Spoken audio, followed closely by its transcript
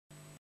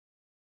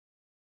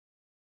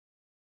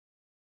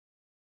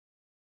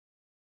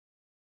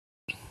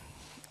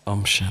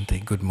Om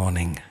Shanti, good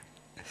morning.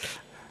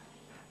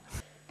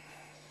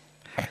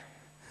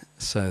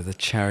 So the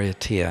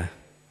Charioteer,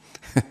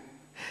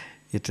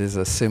 it is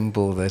a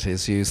symbol that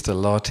is used a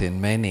lot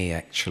in many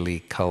actually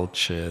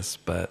cultures,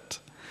 but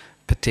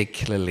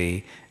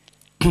particularly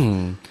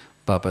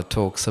Baba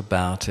talks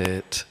about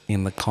it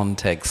in the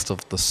context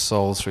of the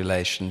soul's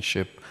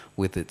relationship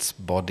with its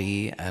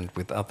body and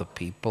with other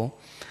people.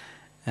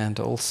 And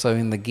also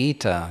in the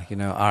Gita,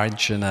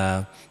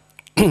 Arjuna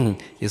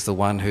is the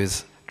one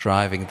who's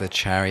driving the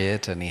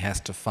chariot and he has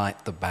to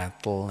fight the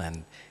battle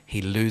and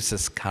he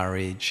loses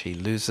courage, he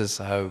loses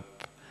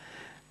hope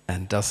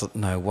and doesn't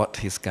know what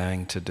he's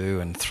going to do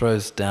and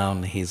throws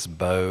down his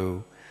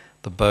bow,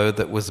 the bow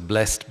that was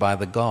blessed by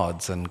the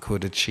gods and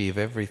could achieve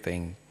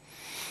everything.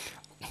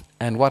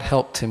 And what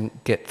helped him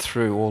get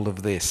through all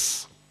of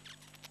this?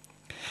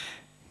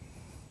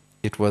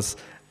 It was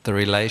the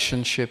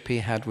relationship he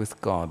had with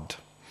God.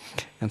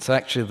 And so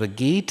actually the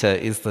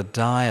Gita is the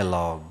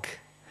dialogue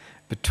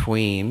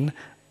between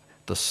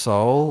the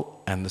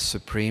soul and the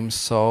Supreme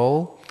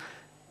Soul.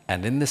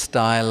 And in this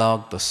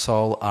dialogue, the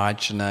soul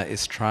Arjuna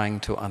is trying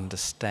to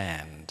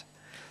understand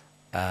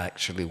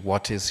actually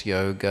what is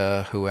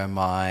yoga, who am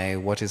I,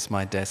 what is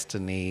my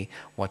destiny,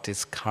 what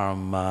is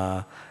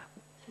karma,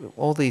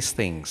 all these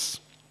things.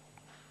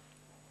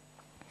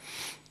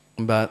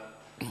 But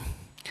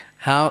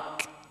how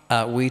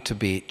are we to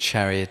be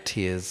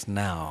charioteers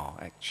now,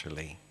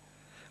 actually?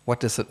 What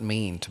does it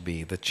mean to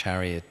be the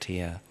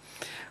charioteer?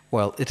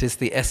 Well, it is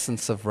the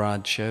essence of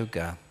Raj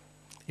Yoga.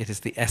 It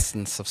is the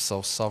essence of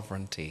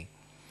self-sovereignty.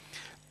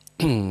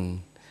 The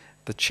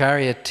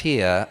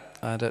charioteer,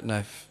 I don't know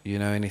if you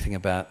know anything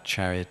about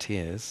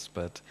charioteers,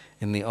 but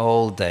in the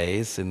old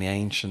days, in the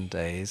ancient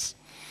days,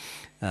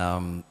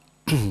 the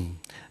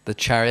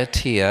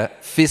charioteer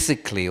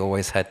physically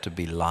always had to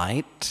be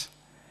light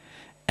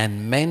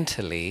and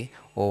mentally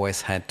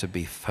always had to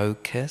be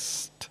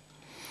focused.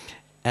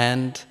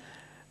 And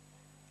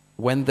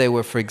when there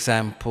were, for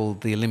example,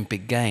 the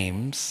Olympic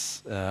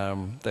Games,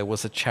 there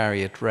was a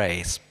chariot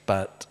race,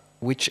 but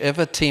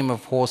whichever team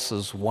of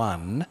horses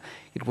won,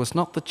 it was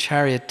not the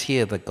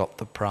charioteer that got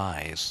the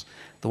prize.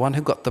 The one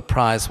who got the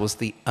prize was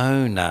the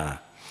owner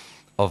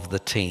of the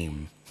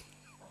team.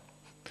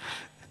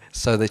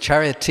 So the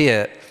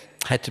charioteer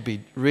had to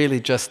be really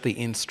just the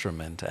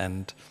instrument,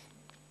 and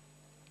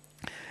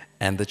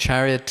the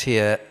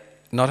charioteer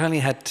not only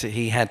had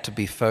to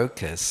be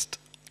focused,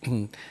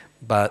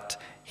 but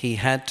he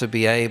had to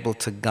be able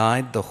to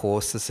guide the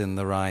horses in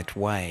the right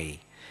way,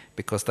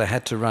 because they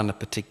had to run a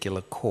particular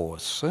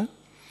course.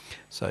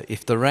 So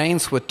if the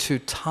reins were too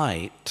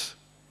tight,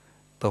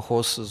 the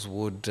horses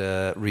would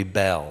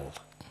rebel.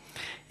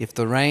 If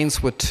the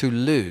reins were too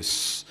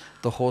loose,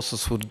 the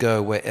horses would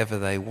go wherever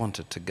they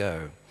wanted to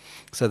go.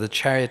 So the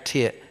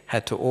charioteer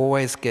had to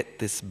always get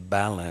this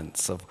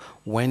balance of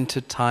when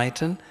to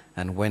tighten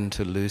and when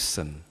to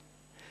loosen,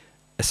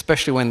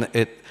 especially when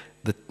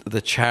the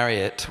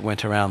chariot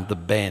went around the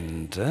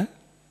bend,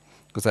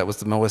 because that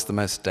was always the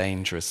most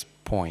dangerous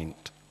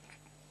point.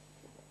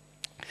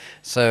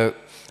 So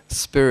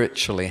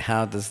spiritually,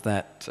 how does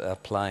that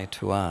apply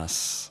to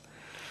us?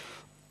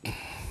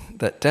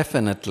 That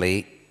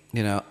definitely,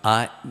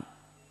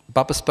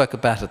 Baba spoke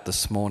about it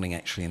this morning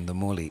actually in the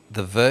Murli,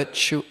 the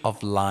virtue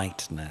of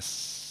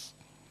lightness.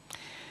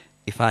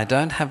 If I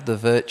don't have the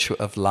virtue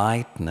of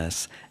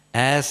lightness,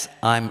 as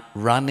I'm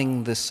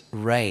running this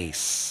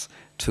race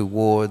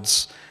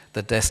towards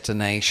the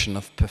destination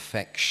of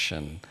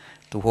perfection,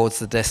 towards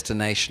the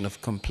destination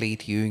of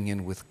complete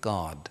union with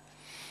God,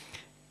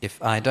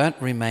 if I don't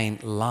remain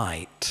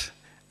light,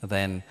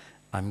 then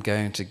I'm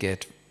going to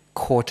get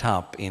caught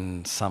up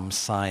in some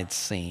side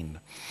scene.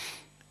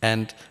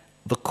 And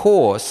the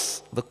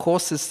course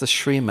is the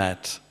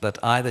Srimat that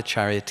I, the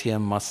charioteer,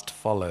 must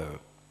follow.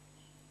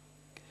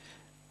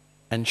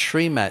 And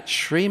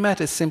Srimat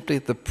is simply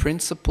the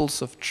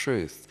principles of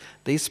truth.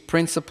 These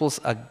principles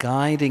are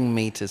guiding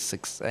me to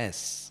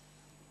success.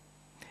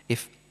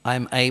 If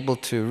I'm able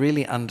to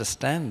really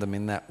understand them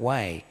in that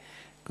way,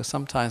 because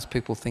sometimes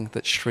people think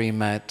that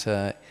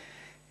Srimat,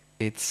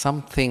 it's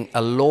something,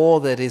 a law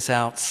that is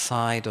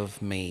outside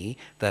of me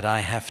that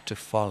I have to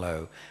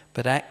follow.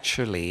 But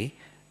actually,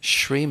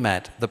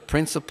 Srimat, the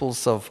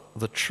principles of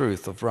the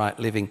truth, of right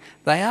living,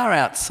 they are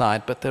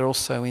outside, but they're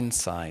also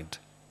inside.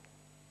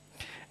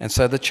 And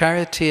so the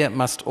charioteer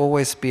must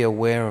always be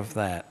aware of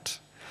that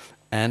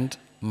and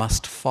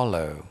must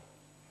follow.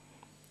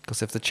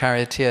 Because if the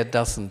charioteer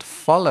doesn't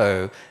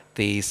follow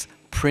these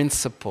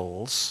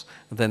principles,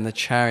 then the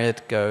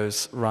chariot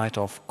goes right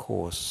off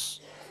course.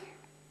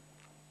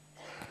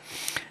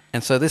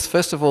 And so this,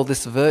 first of all,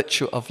 this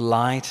virtue of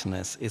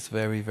lightness is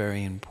very,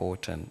 very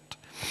important.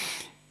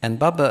 And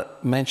Baba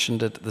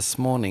mentioned it this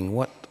morning,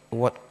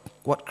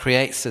 what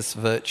creates this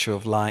virtue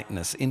of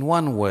lightness? In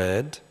one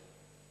word,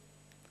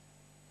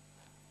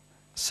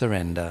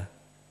 surrender.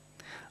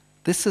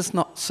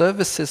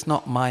 Service is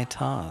not my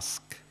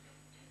task.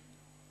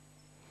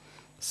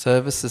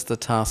 Service is the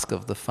task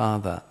of the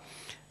Father.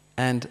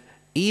 And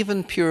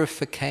even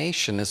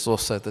purification is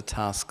also the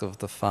task of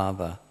the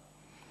Father.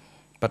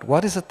 But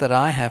what is it that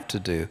I have to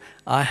do?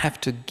 I have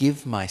to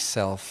give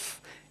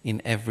myself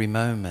in every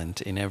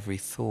moment, in every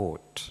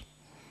thought.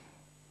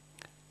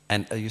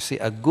 And you see,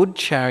 a good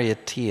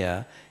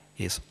charioteer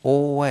is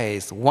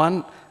always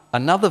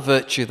another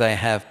virtue they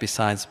have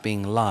besides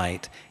being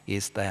light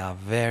is they are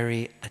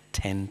very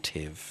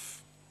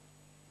attentive.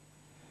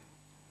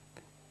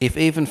 If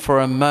even for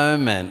a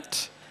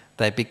moment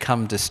they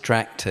become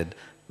distracted,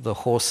 the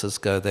horses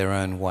go their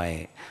own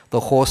way. The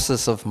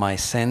horses of my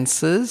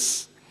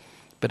senses,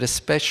 but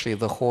especially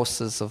the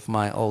horses of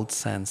my old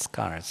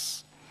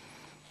sanskars.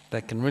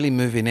 They can really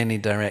move in any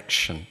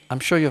direction. I'm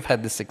sure you've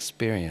had this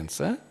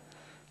experience, eh?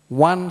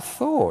 One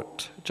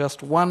thought,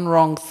 just one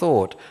wrong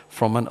thought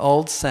from an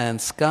old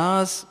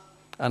sanskar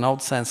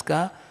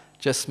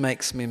just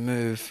makes me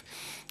move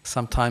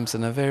sometimes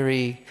in a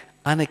very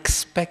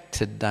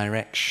unexpected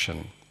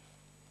direction.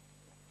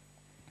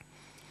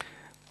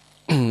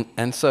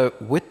 And so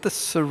with the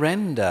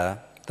surrender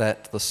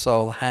that the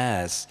soul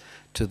has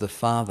to the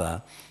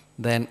Father,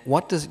 then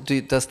what does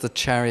the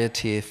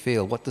charioteer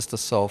feel? What does the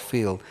soul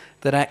feel?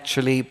 That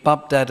actually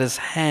Babdada's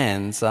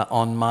hands are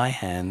on my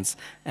hands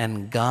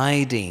and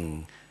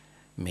guiding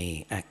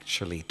me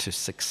actually to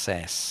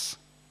success.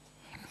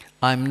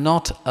 I'm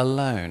not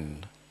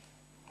alone.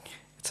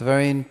 It's a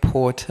very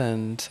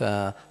important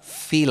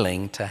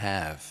feeling to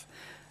have,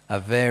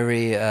 a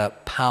very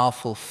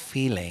powerful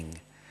feeling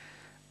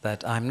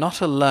that I'm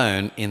not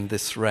alone in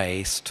this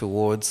race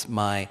towards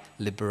my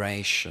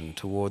liberation,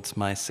 towards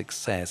my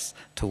success,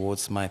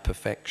 towards my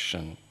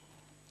perfection.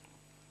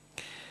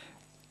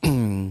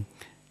 And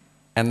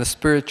the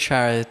spirit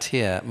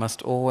charioteer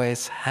must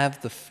always have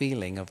the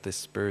feeling of this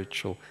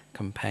spiritual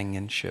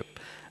companionship.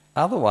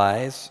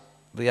 Otherwise,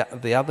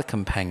 the other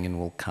companion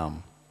will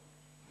come,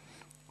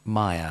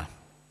 Maya.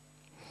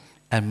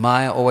 And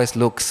Maya always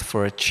looks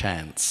for a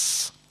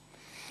chance.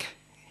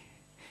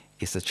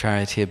 Is the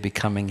charioteer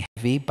becoming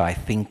heavy by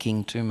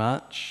thinking too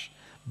much,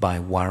 by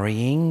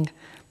worrying,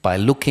 by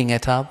looking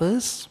at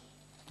others?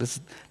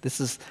 This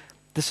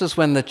is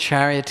when the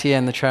charioteer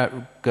and the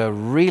chariot go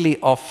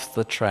really off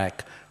the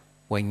track,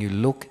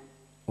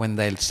 when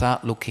they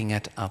start looking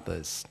at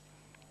others.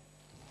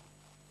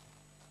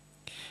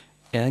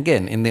 And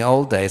again, in the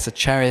old days, a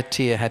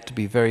charioteer had to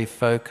be very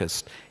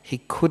focused. He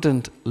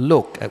couldn't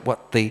look at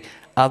what the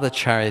other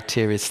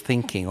charioteer is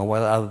thinking or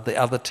what the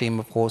other team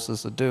of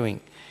horses are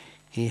doing.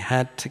 He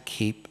had to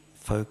keep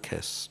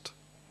focused.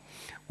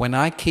 When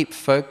I keep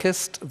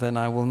focused, then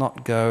I will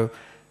not go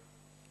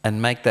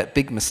and make that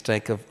big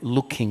mistake of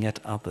looking at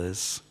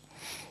others.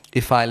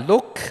 If I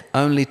look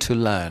only to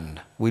learn,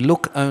 we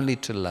look only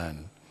to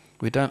learn.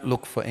 We don't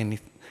look for any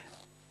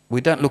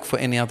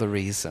other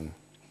reason.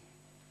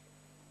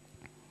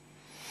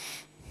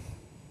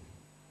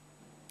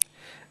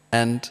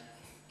 And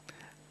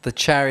the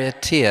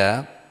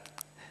charioteer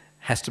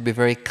has to be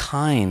very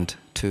kind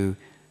to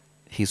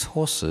his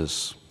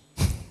horses.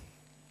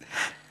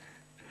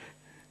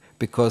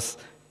 Because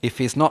if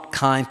he's not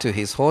kind to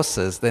his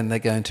horses, then they're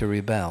going to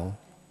rebel.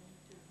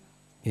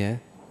 Yeah?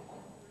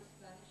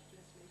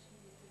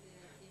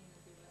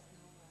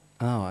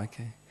 Oh,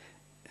 okay.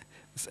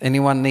 Does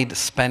anyone need a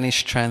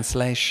Spanish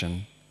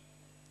translation?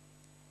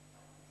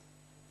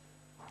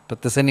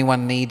 But does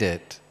anyone need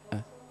it?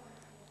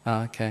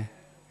 Oh, okay.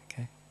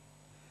 Okay.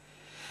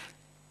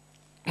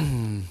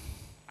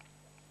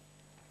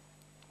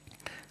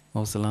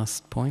 What was the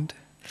last point?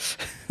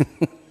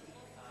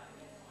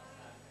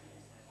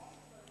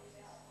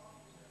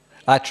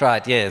 I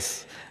tried,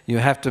 yes. You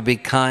have to be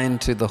kind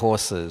to the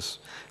horses.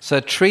 So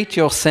treat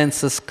your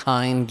senses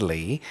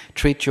kindly,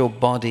 treat your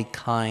body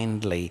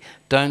kindly.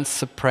 Don't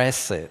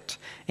suppress it.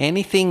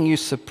 Anything you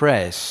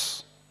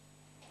suppress,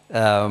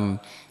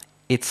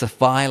 it's a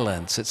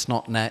violence, it's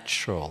not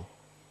natural.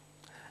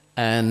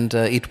 And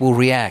it will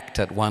react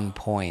at one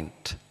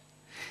point.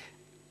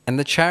 And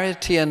the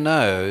charioteer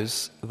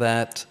knows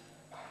that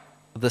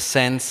the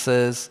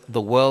senses,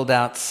 the world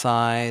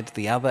outside,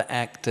 the other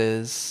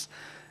actors,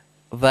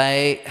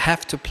 they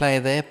have to play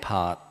their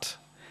part.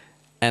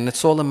 And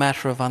it's all a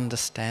matter of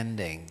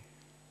understanding.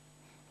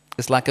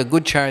 It's like a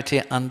good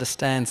charioteer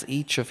understands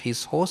each of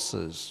his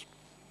horses.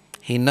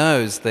 He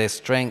knows their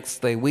strengths,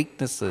 their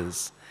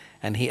weaknesses,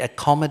 and he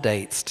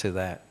accommodates to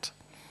that.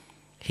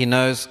 He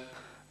knows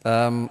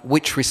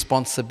which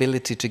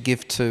responsibility to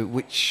give to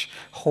which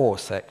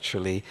horse,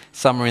 actually.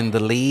 Some are in the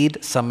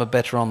lead, some are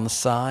better on the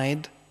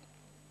side.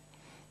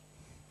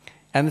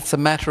 And it's a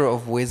matter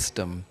of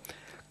wisdom.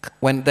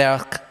 When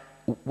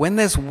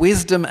there's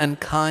wisdom and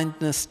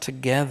kindness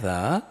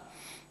together,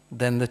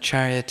 then the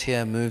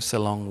charioteer moves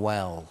along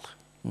well.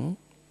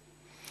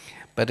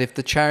 But if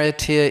the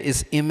charioteer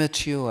is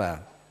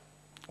immature,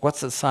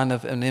 what's the sign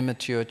of an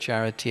immature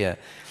charioteer?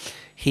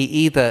 He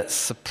either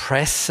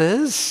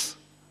suppresses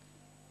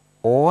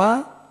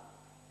or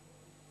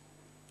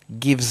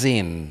gives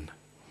in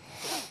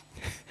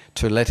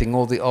to letting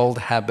all the old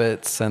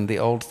habits and the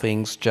old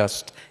things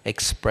just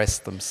express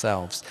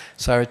themselves.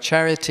 So a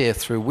charioteer,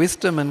 through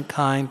wisdom and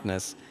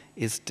kindness,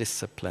 is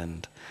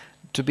disciplined.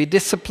 To be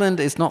disciplined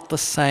is not the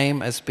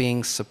same as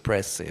being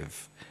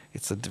suppressive.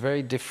 It's a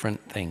very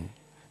different thing.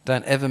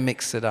 Don't ever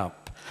mix it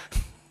up.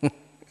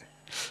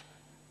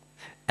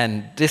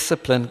 And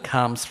discipline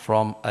comes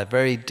from a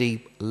very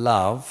deep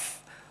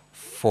love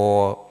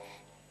for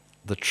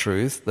the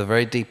truth, the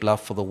very deep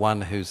love for the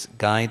one who's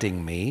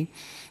guiding me,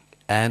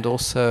 and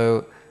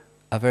also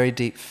a very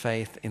deep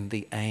faith in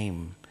the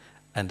aim,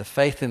 and a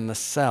faith in the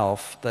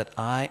self that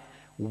I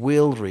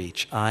will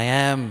reach. I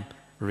am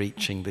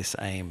reaching this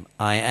aim.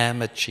 I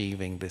am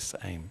achieving this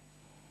aim.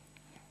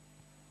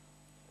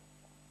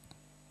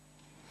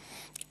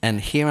 And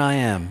here I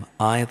am,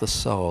 I the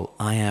soul,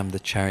 I am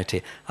the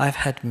charioteer. I've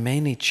had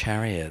many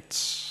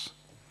chariots.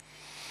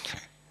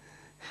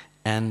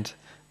 And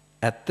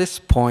at this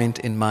point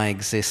in my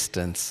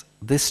existence,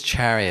 this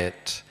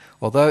chariot,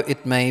 although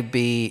it may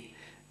be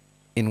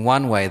in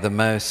one way the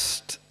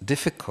most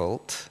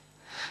difficult,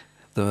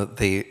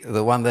 the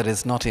one that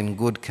is not in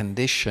good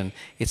condition,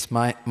 it's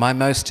my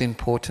most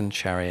important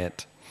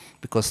chariot.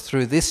 Because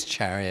through this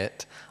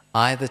chariot,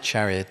 I, the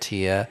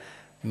charioteer,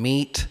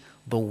 meet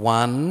the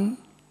one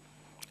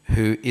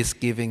who is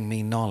giving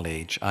me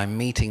knowledge. I'm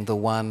meeting the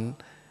one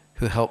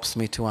who helps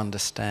me to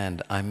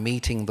understand. I'm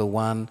meeting the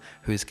one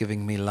who is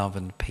giving me love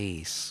and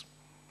peace.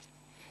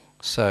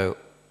 So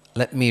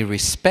let me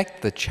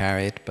respect the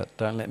chariot, but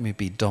don't let me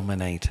be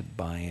dominated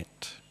by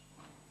it.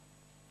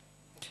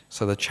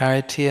 So the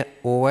charioteer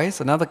always,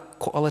 another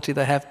quality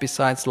they have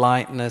besides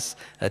lightness,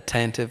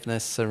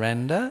 attentiveness,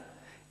 surrender,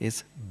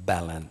 is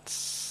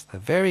balance. They're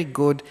very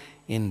good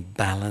in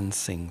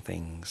balancing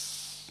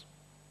things.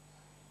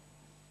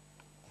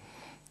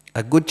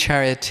 A good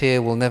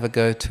charioteer will never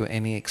go to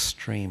any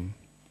extreme.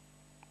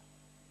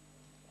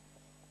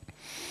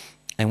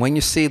 And when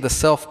you see the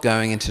self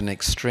going into an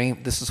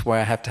extreme, this is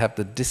where I have to have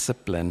the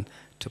discipline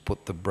to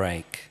put the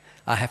brake.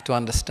 I have to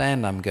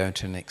understand I'm going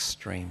to an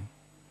extreme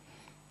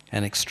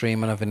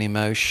of an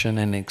emotion,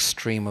 an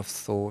extreme of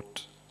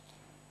thought.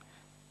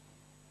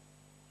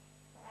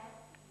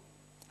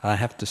 I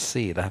have to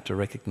see it, I have to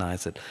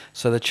recognize it.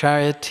 So the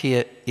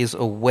charioteer is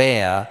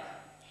aware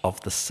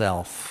of the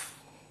self.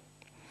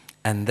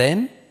 And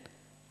then,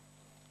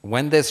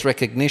 when there's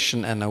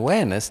recognition and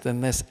awareness,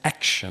 then there's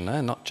action.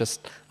 Not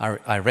just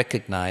I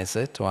recognize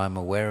it or I'm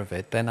aware of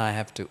it, then I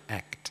have to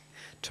act,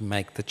 to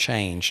make the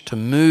change, to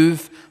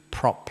move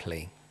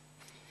properly.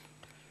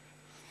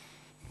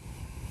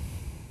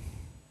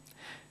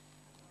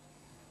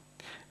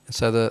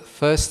 So the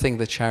first thing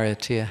the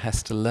charioteer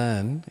has to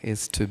learn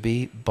is to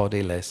be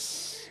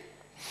bodiless,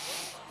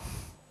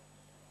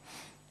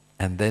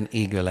 and then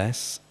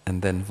egoless,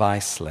 and then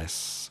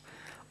viceless.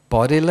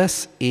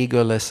 Bodiless,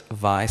 egoless,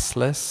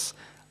 viceless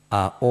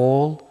are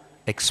all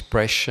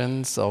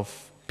expressions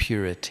of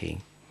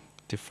purity,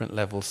 different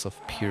levels of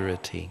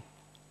purity.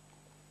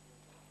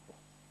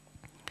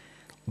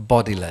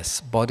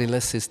 Bodiless.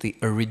 Bodiless is the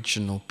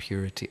original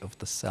purity of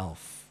the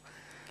self.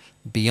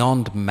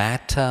 Beyond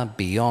matter,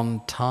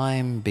 beyond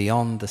time,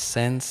 beyond the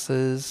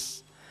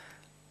senses,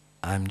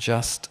 I'm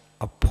just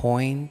a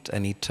point,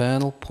 an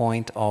eternal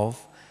point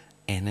of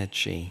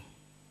energy.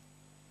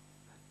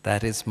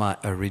 That is my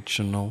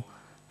original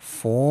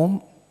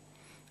form.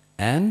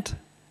 And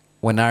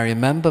when I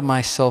remember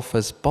myself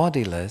as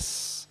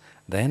bodiless,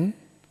 then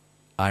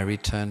I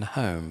return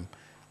home,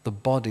 the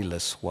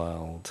bodiless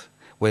world,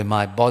 where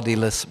my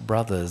bodiless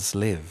brothers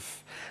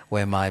live,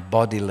 where my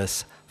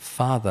bodiless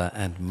father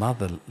and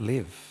mother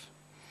live.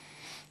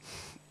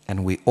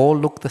 And we all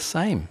look the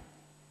same.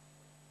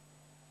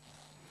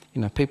 You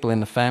know, people in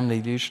the family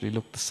usually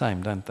look the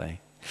same, don't they?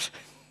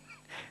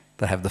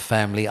 They have the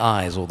family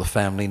eyes, or the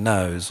family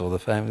nose, or the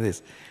family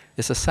this.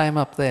 It's the same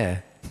up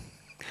there.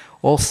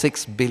 All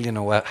 6 billion,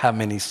 or how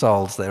many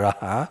souls there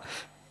are,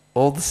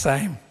 all the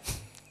same.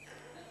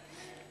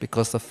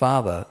 Because the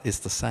Father is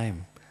the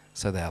same.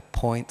 So they are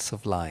points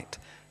of light.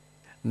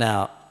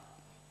 Now,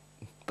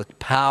 the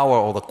power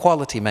or the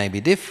quality may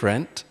be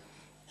different,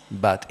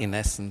 but in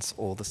essence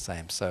all the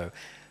same. So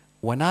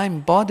when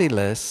I'm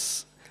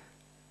bodiless,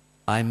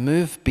 I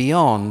move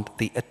beyond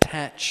the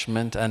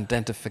attachment and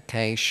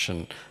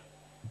identification,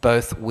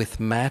 both with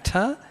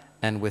matter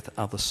and with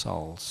other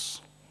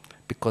souls,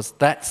 because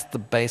that's the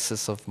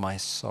basis of my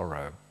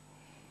sorrow.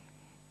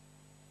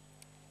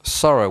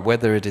 Sorrow,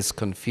 whether it is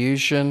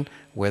confusion,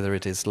 whether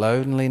it is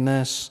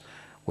loneliness,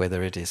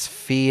 whether it is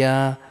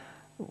fear,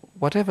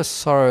 whatever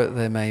sorrow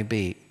there may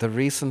be, the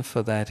reason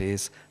for that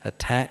is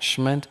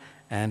attachment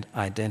and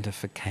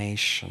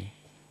identification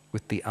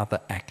with the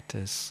other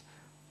actors,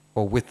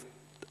 or with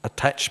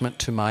attachment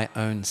to my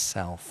own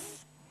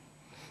self.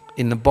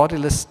 In the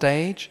bodiless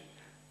stage,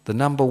 the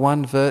number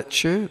one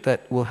virtue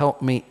that will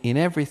help me in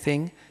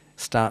everything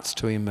starts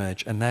to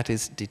emerge, and that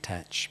is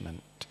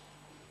detachment.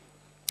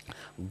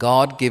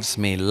 God gives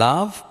me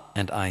love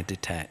and I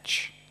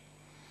detach.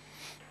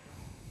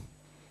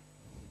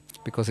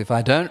 Because if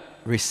I don't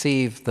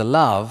receive the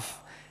love,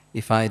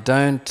 if I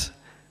don't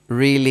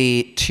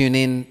really tune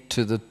in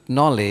to the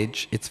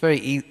knowledge, it's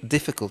very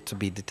difficult to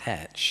be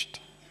detached.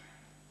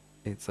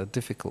 It's a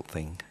difficult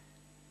thing.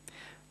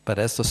 But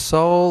as the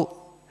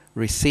soul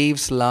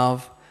receives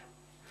love,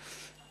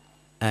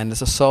 and as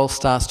the soul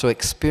starts to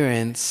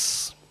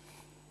experience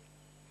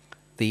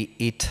the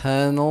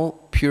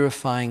eternal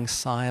purifying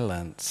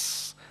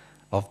silence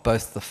of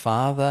both the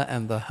Father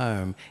and the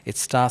home, it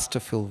starts to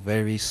feel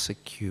very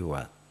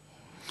secure.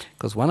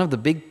 Because one of the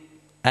big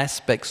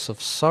aspects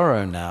of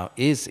sorrow now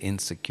is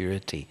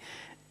insecurity.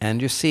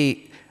 And you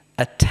see,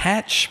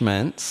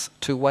 attachments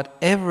to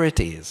whatever it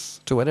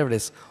is,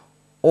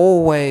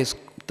 always,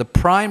 the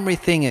primary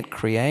thing it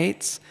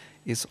creates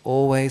is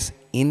always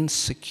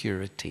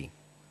insecurity.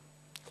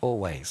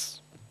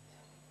 Always.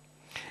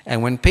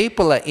 And when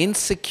people are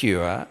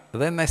insecure,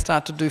 then they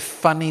start to do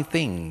funny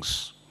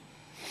things.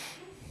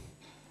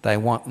 They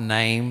want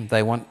name,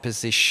 they want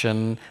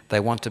position,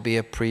 they want to be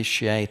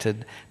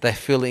appreciated, they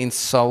feel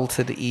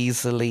insulted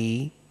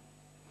easily.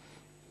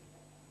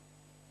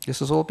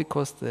 This is all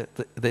because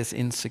there's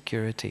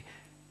insecurity.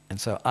 And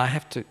so I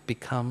have to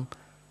become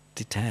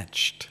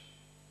detached.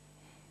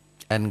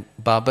 And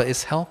Baba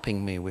is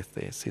helping me with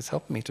this. He's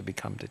helping me to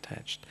become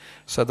detached.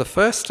 So the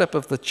first step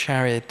of the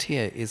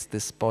Charioteer is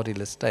this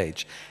bodiless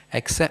stage,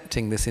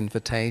 accepting this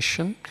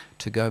invitation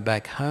to go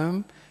back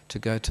home, to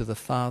go to the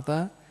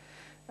Father,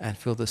 and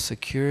feel the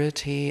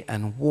security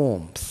and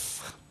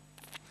warmth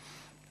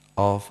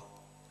of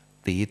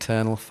the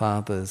Eternal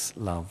Father's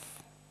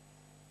love.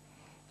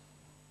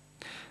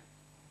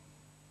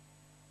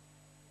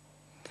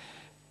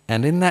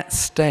 And in that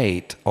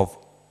state of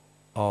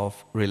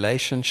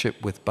relationship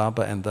with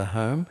Baba and the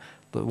home,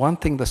 the one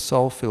thing the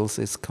soul feels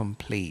is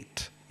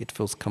complete. It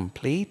feels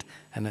complete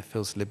and it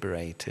feels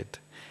liberated.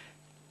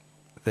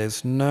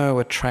 There's no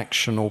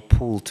attraction or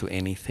pull to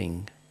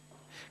anything.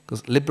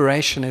 Because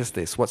liberation is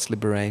this. What's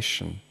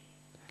liberation?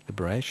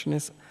 Liberation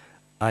is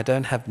I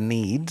don't have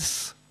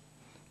needs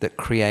that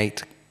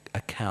create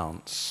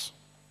accounts.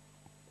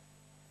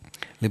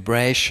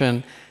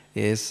 Liberation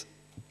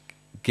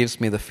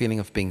gives me the feeling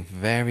of being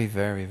very,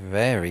 very,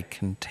 very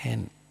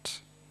content.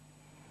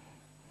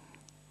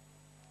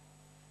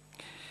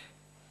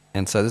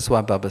 And so this is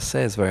why Baba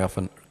says very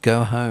often,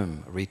 go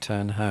home,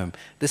 return home.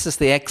 This is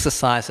the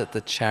exercise that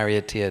the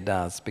Charioteer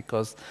does,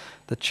 because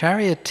the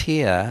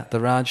Charioteer, the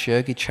Raj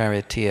Yogi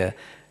Charioteer,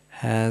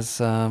 has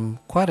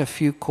quite a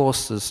few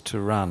courses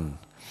to run.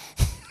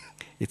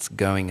 It's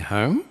going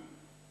home,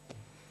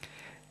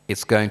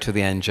 it's going to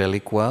the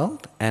angelic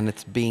world, and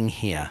it's being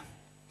here.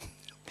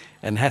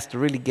 And has to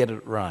really get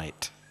it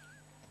right.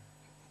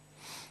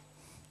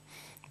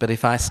 But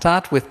if I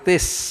start with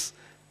this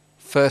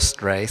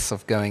first race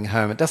of going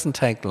home, it doesn't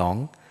take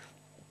long,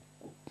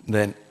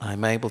 then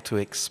I'm able to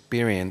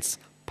experience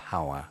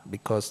power,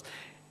 because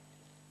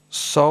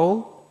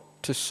soul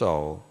to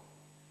soul,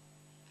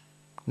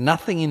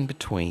 nothing in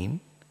between,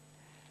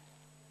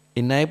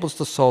 enables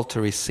the soul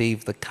to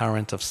receive the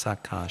current of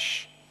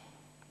Sakash.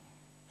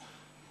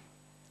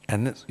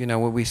 And this,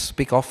 when we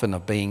speak often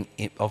of being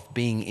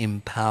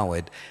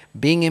empowered.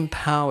 Being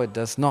empowered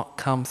does not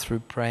come through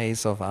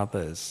praise of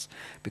others,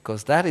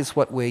 because that is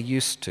what we're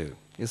used to,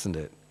 isn't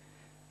it?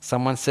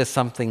 Someone says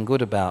something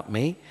good about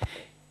me,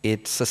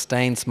 it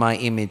sustains my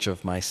image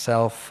of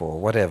myself or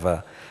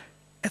whatever.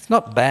 It's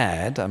not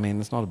bad,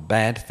 it's not a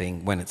bad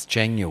thing when it's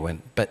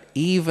genuine, but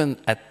even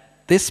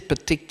at this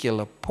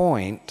particular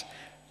point,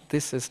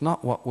 this is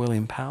not what will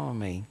empower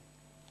me.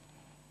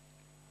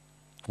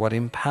 What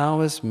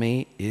empowers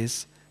me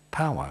is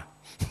power,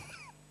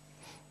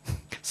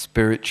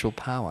 spiritual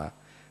power,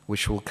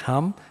 which will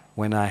come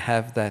when I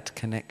have that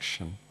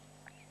connection.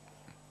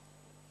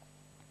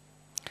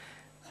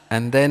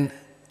 And then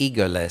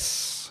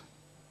egoless.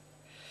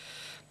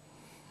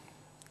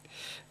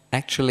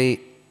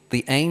 Actually,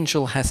 the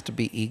angel has to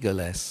be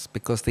egoless,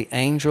 because the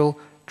angel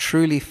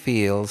truly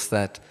feels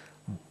that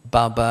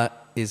Baba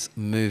is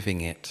moving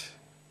it.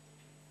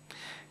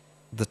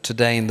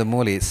 Today in the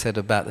Murli it said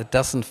about it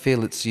doesn't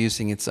feel it's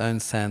using its own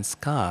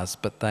sanskars,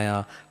 but they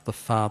are the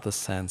Father's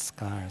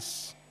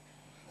sanskars.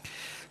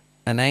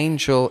 An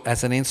angel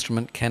as an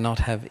instrument cannot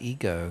have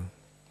ego.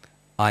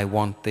 I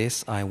want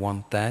this, I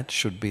want that,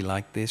 should be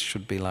like this,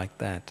 should be like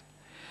that.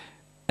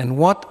 And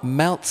what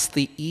melts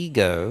the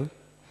ego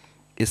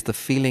is the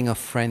feeling of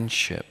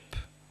friendship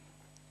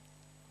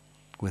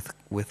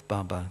with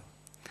Baba.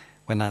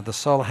 When the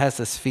soul has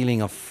this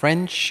feeling of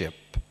friendship,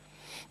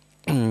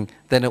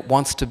 then it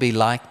wants to be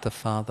like the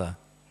Father.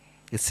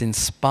 It's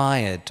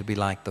inspired to be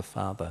like the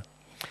Father.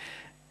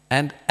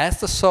 And as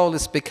the soul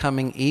is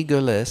becoming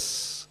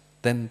egoless,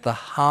 then the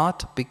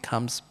heart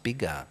becomes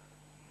bigger.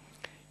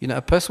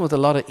 A person with a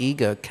lot of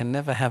ego can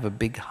never have a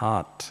big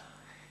heart.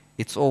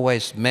 It's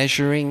always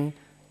measuring,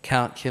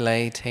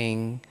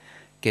 calculating,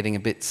 getting a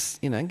bit,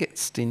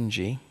 gets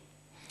stingy.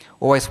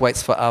 Always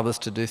waits for others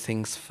to do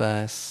things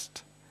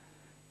first.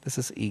 This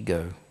is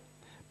ego.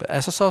 But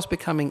as the soul is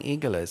becoming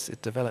egoless,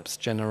 it develops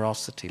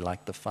generosity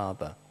like the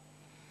Father.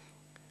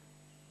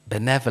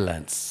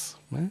 Benevolence.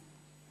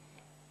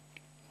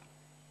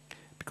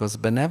 Because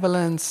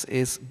benevolence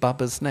is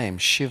Baba's name,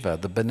 Shiva,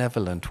 the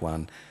benevolent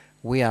one.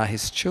 We are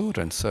his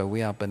children, so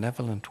we are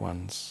benevolent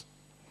ones.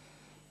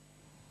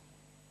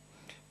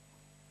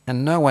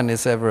 And no one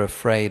is ever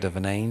afraid of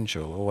an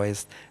angel.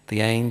 Always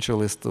the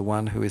angel is the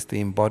one who is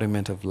the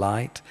embodiment of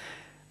light,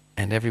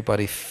 and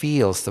everybody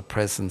feels the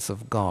presence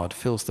of God,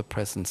 feels the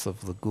presence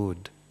of the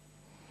good.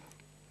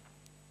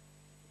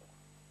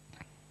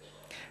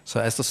 So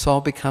as the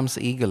soul becomes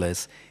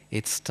egoless,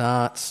 it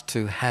starts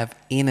to have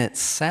in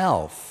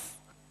itself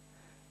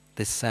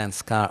this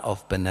sanskar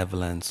of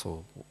benevolence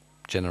or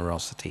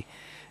generosity,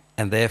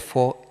 and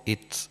therefore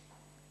it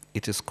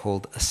is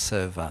called a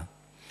server.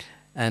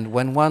 And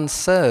when one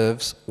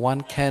serves,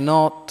 one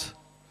cannot.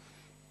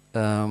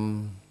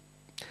 When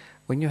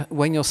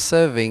you're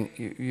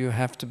serving, you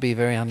have to be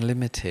very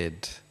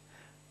unlimited.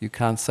 You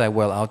can't say,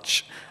 well,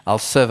 I'll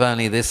serve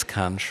only this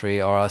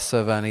country, or I'll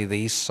serve only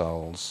these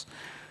souls.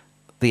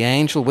 The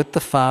angel with the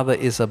Father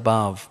is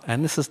above,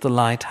 and this is the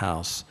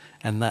lighthouse,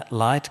 and that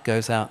light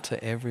goes out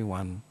to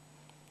everyone.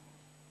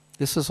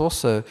 This is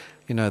also,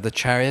 the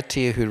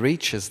charioteer who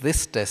reaches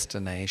this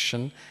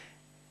destination,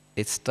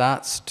 it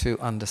starts to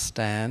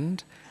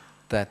understand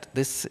that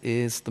this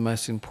is the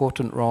most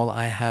important role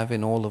I have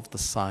in all of the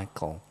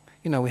cycle.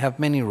 We have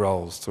many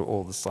roles through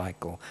all the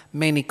cycle,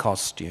 many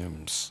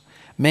costumes,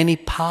 many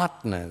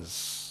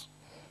partners.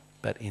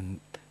 But in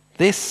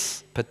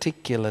this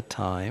particular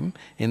time,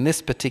 in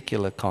this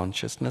particular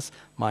consciousness,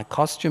 my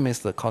costume is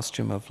the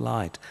costume of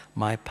light.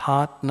 My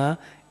partner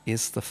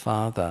is the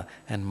Father,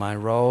 and my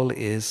role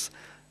is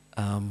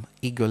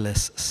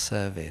egoless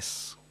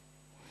service.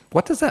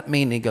 What does that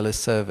mean, egoless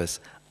service?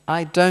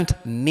 I don't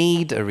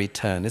need a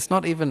return. It's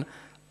not even,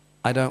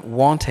 I don't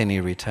want any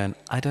return.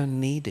 I don't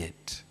need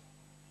it.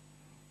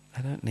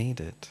 I don't need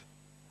it.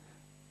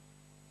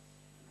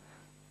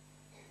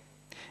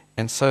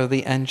 And so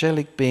the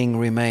angelic being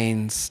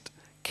remains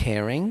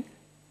caring,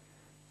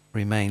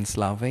 remains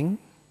loving,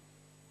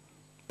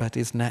 but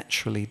is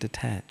naturally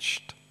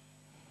detached.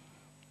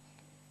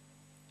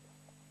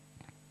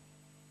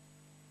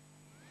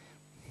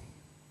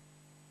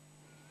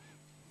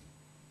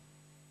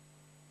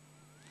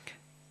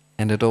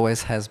 And it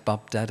always has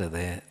Bab Dada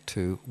there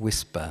to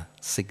whisper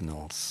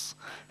signals.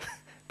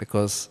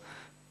 Because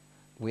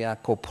we are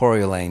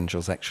corporeal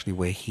angels, actually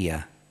we're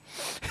here.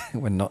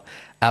 We're not,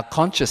 our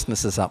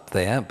consciousness is up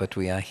there, but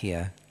we are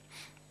here.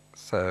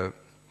 So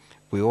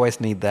we always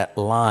need that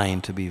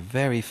line to be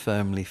very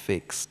firmly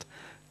fixed.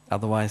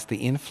 Otherwise the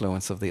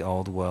influence of the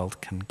old world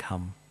can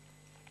come.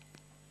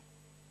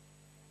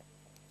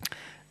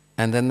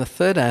 And then the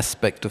third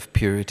aspect of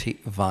purity,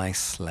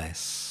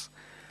 viceless.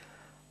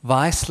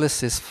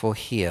 Viceless is for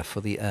here, for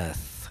the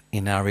earth,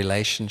 in our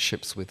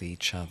relationships with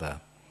each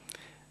other.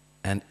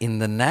 And in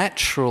the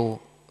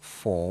natural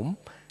form,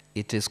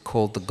 it is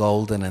called the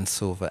Golden and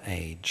Silver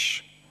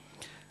Age.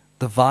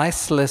 The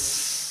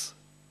viceless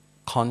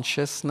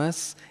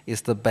consciousness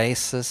is the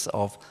basis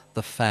of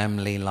the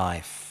family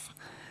life.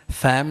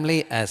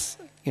 Family as,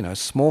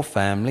 small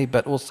family,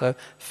 but also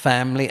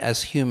family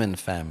as human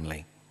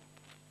family.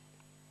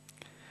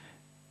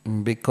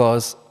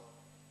 Because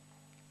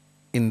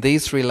in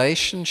these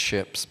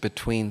relationships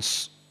between,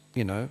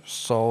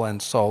 soul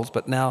and souls,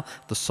 but now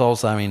the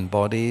souls are in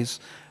bodies,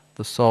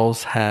 the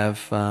souls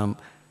have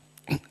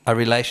a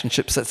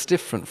relationship that's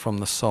different from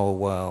the soul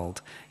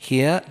world.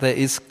 Here there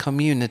is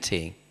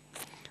community.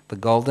 The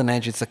Golden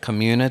Age is a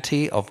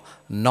community of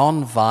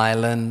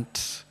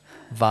non-violent,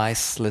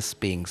 viceless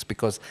beings,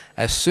 because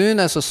as soon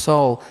as a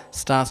soul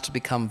starts to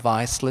become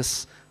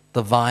viceless,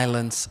 the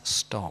violence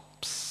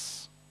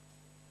stops.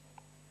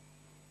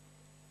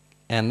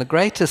 And the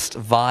greatest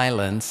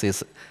violence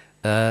is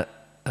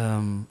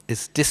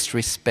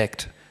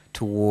disrespect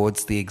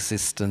towards the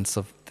existence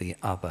of the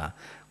other,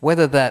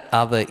 whether that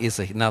other is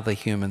another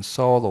human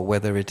soul or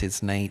whether it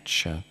is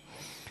nature.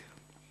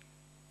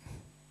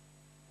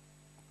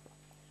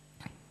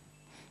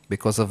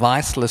 Because a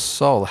viceless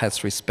soul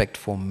has respect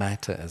for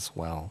matter as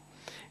well.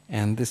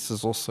 And this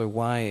is also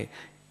why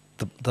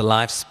the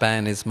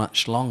lifespan is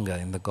much longer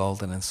in the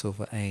Golden and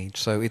Silver Age.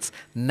 So it's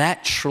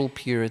natural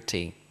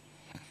purity,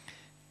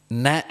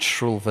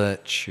 natural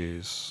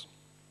virtues.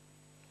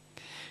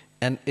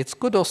 And it's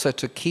good also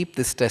to keep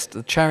this test.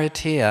 The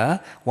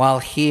charioteer, while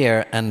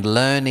here and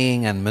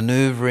learning and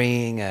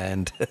maneuvering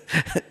and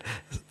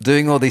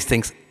doing all these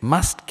things,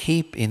 must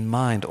keep in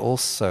mind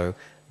also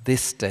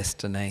this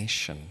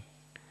destination.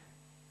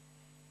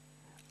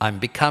 I'm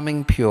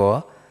becoming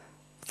pure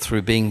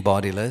through being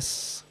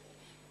bodiless.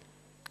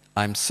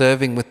 I'm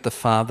serving with the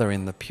Father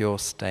in the pure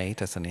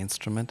state as an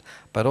instrument,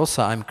 but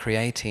also I'm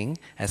creating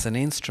as an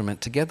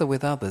instrument, together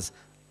with others,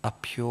 a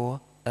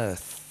pure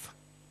earth.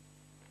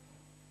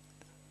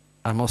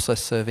 I'm also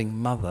serving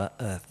Mother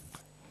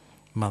Earth,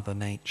 Mother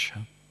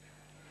Nature.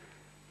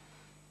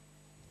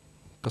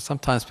 Because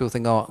sometimes people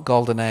think, oh,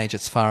 Golden Age,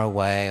 it's far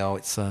away, or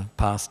it's a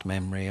past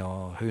memory,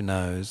 or who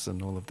knows,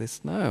 and all of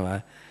this.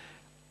 No,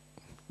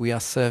 we are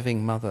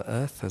serving Mother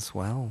Earth as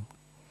well.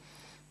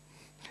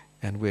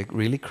 And we're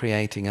really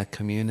creating a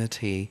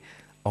community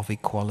of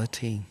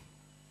equality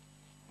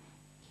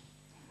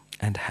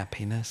and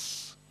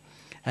happiness.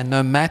 And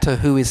no matter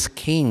who is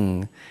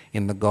king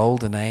in the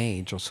Golden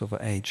Age or Silver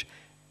Age,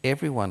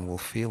 everyone will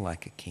feel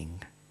like a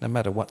king. no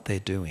matter what they're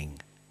doing.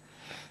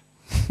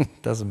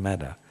 Doesn't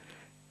matter.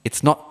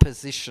 It's not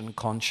position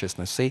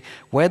consciousness. See,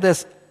 where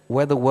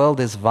the world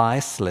is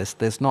viceless,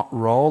 there's not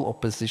role or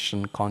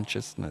position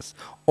consciousness.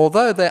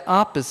 Although there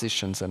are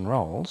positions and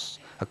roles,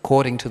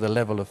 according to the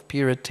level of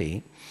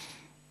purity,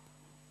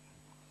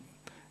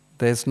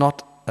 there's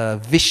not a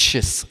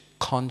vicious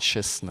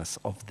consciousness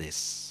of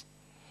this.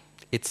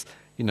 It's,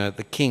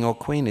 the king or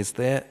queen is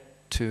there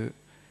to,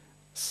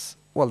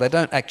 well, they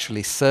don't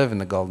actually serve in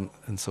the golden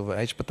and silver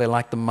age, but they're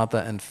like the mother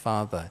and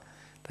father.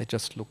 They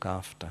just look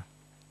after.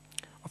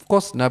 Of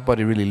course,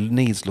 nobody really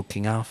needs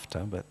looking after,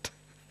 but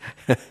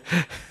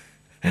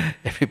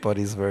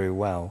everybody's very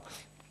well.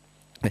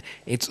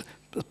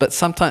 But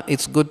sometimes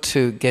it's good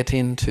to get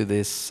into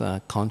this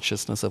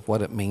consciousness of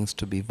what it means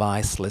to be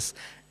viceless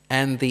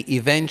and the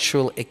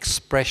eventual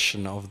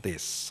expression of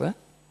this.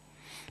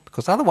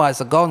 Because otherwise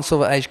the golden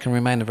silver age can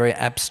remain a very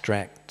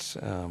abstract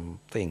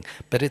thing.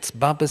 But it's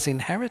Baba's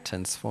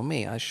inheritance for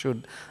me. I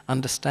should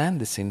understand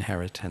this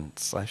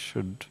inheritance. I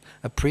should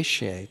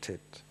appreciate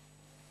it.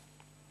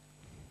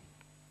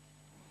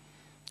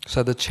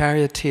 So the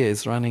Charioteer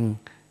is running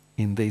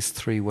in these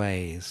three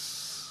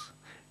ways,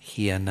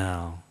 here,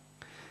 now.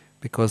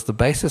 Because the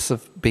basis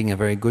of being a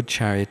very good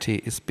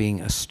Charioteer is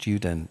being a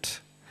student.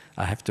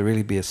 I have to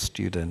really be a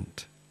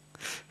student.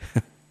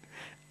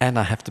 And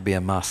I have to be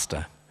a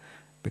master.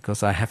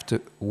 Because I have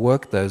to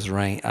work those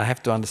reins, I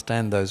have to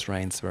understand those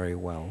reins very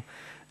well.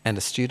 And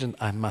a student,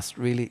 I must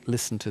really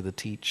listen to the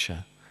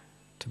teacher,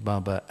 to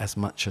Baba, as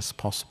much as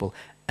possible,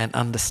 and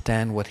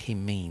understand what he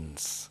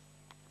means.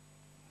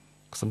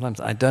 Sometimes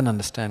I don't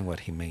understand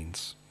what he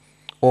means,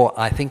 or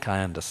I think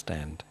I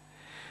understand.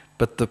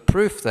 But the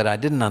proof that I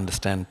didn't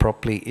understand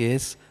properly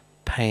is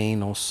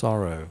pain or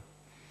sorrow,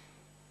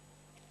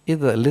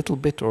 either a little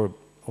bit or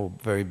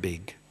very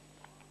big.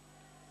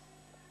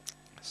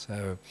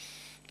 So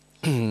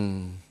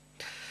we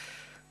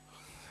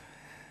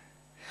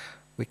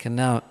can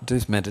now do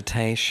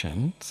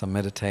meditation, some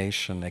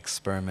meditation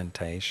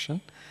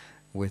experimentation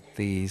with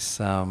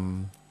these.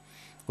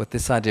 With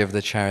this idea of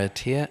the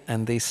Charioteer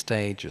and these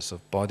stages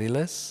of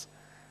Bodiless,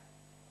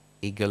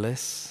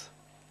 Egoless,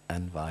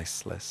 and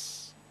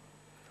Viceless.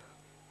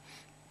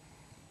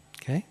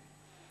 Okay?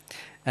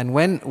 And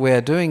when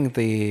we're doing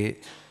the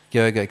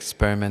yoga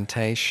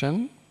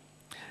experimentation,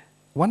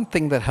 one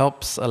thing that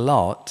helps a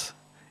lot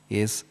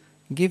is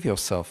give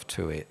yourself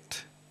to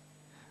it.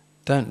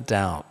 Don't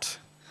doubt.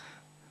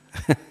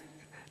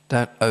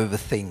 Don't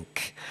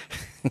overthink.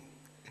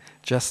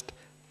 Just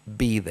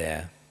be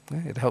there.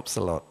 It helps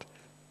a lot.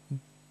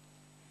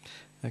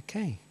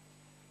 Okay.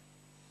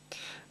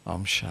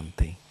 Om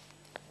Shanti.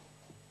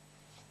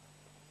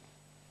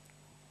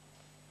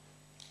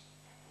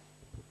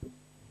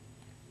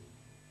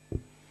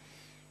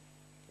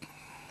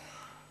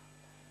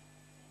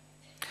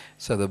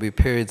 So there'll be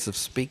periods of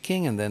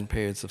speaking and then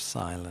periods of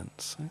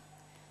silence.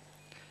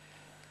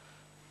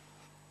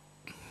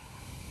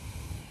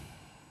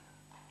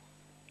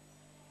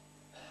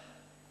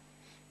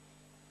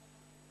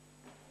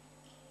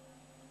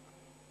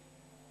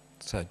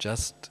 So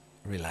just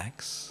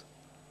relax.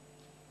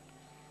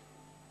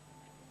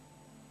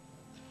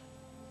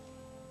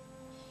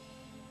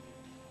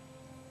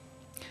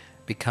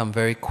 Become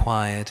very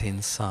quiet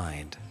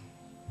inside.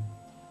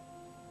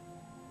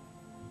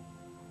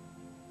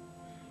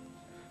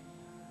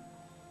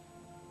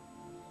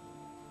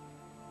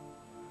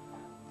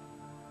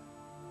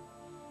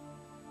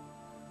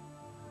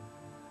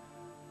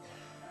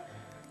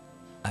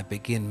 I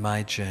begin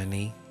my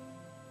journey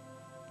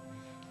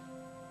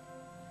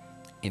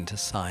into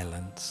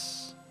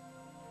silence.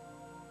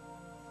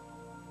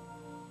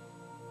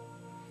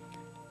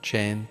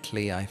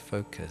 Gently I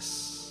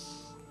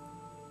focus.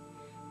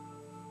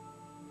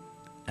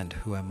 And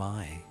who am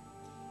I?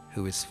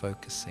 Who is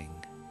focusing?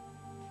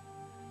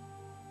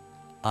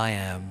 I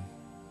am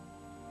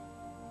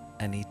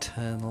an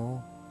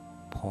eternal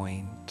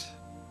point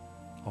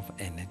of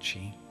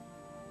energy.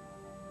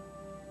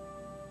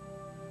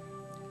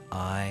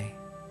 I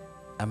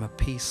am a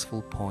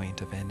peaceful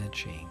point of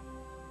energy.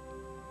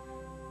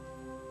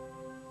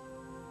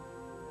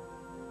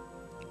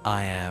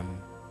 I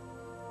am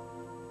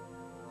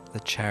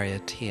the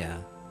Charioteer.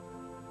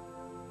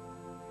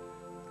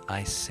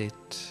 I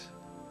sit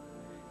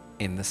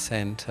in the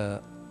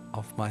center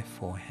of my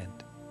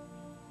forehead.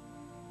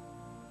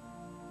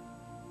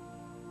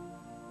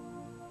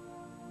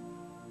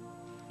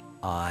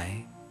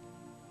 I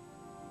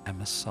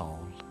am a soul.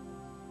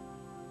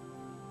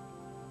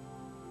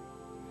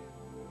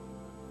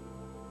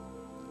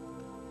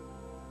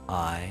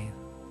 I,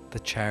 the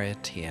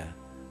Charioteer,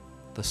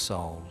 the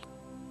soul.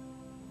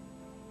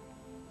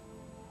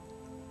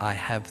 I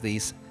have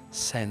these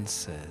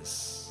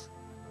senses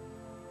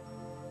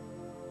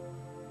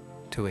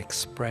to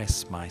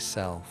express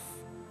myself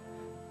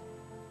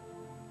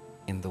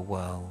in the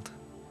world.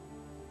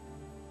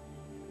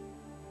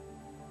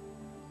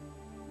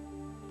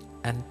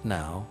 And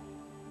now,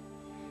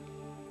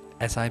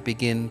 as I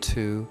begin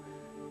to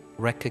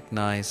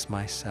recognize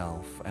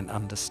myself and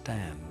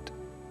understand,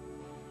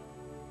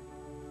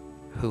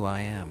 who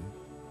I am,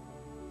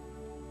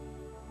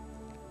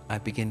 I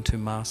begin to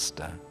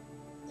master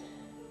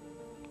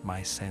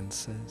my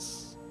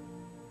senses,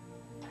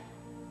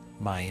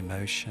 my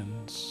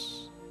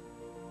emotions,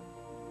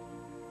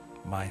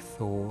 my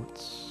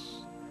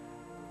thoughts,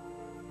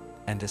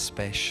 and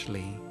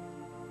especially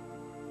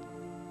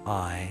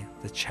I,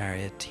 the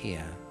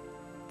Charioteer,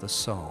 the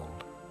soul.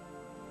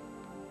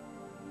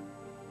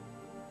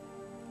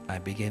 I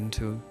begin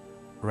to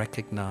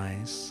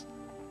recognize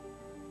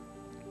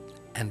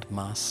and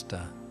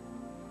master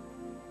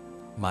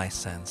my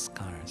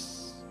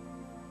sanskars.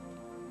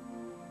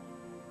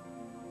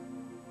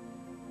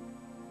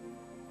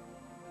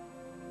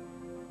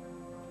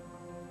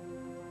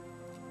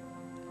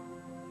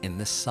 In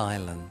the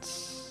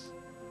silence,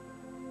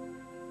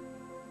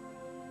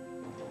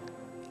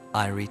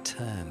 I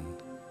return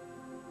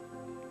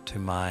to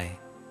my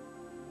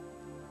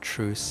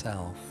true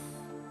self.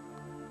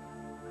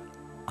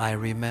 I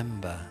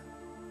remember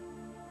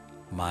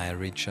my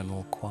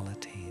original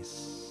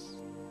qualities: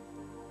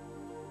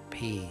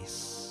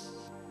 peace,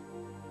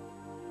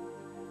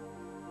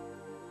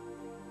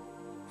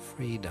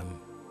 freedom,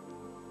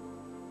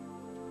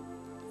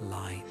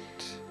 light,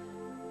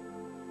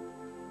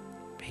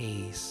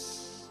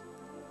 peace,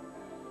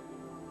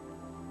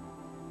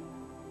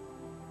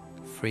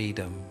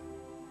 freedom,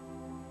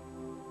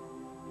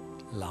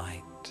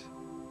 light.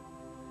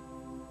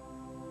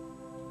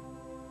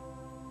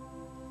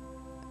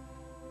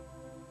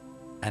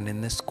 And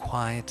in this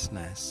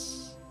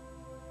quietness,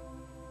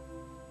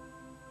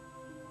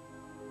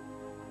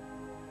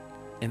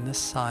 in the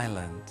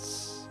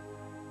silence,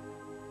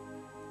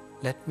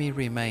 let me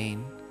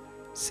remain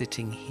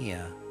sitting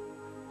here.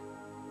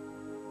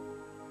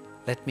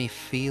 Let me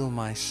feel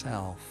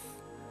myself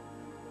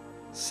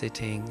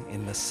sitting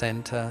in the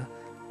center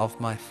of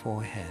my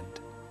forehead.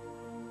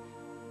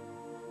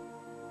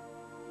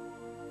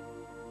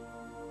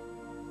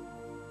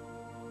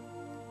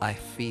 I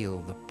feel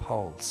the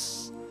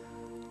pulse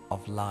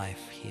of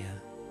life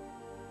here.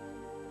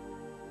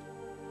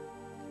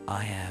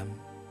 I am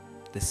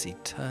this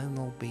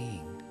eternal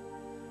being,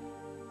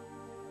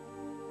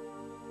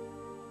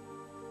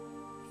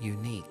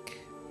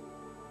 unique,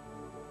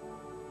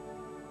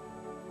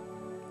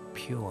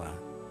 pure,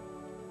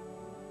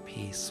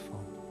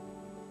 peaceful.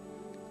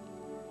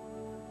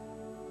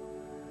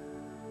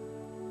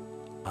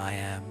 I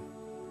am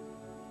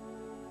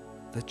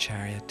the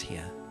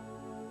Charioteer,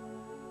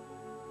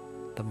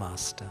 the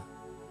Master,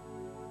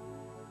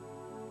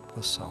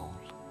 the Soul.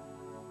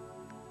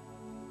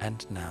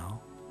 And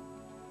now,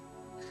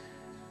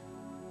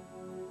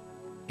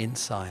 in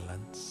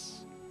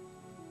silence,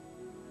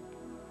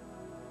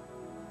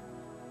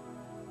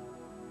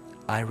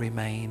 I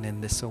remain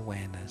in this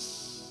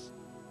awareness,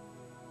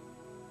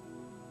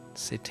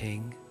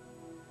 sitting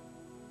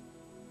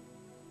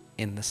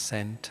in the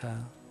center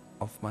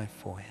of my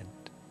forehead.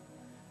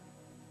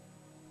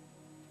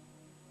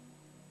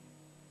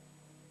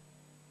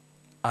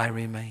 I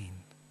remain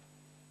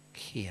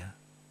here,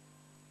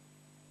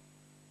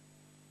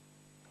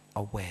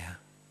 aware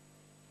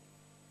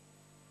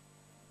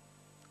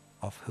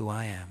of who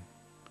I am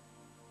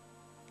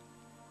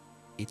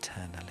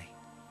eternally.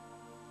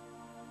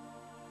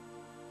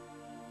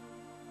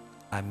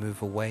 I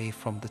move away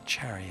from the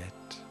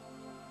chariot,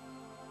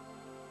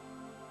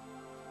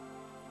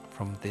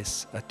 from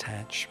this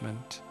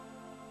attachment,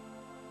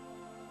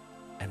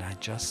 and I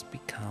just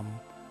become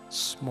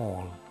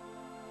small,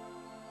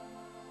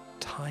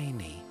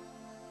 tiny,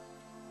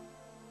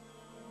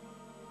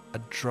 a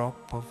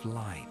drop of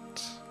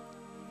light,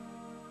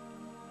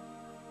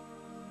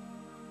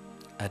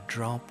 a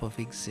drop of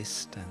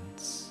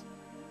existence,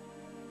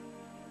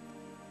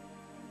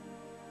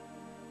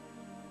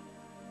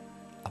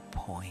 a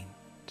point,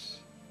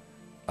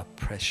 a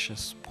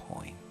precious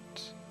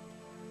point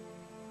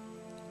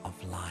of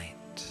light.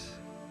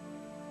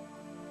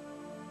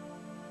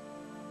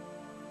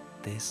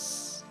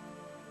 This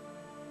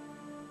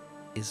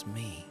is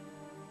me.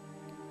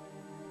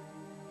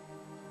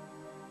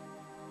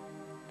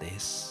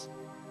 This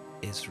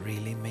is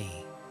really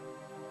me.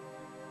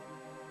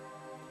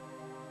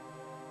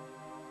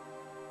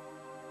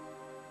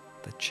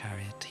 The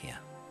Charioteer,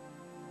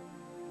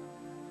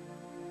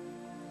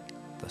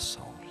 the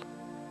soul.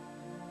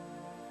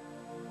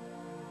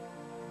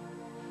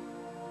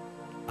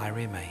 I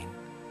remain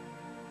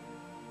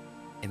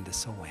in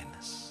this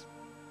awareness,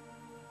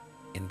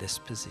 in this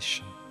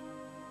position,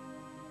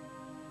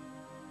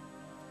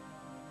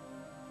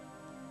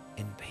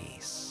 in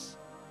peace.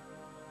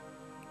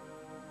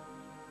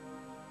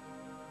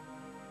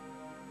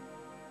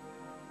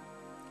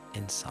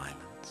 In silence.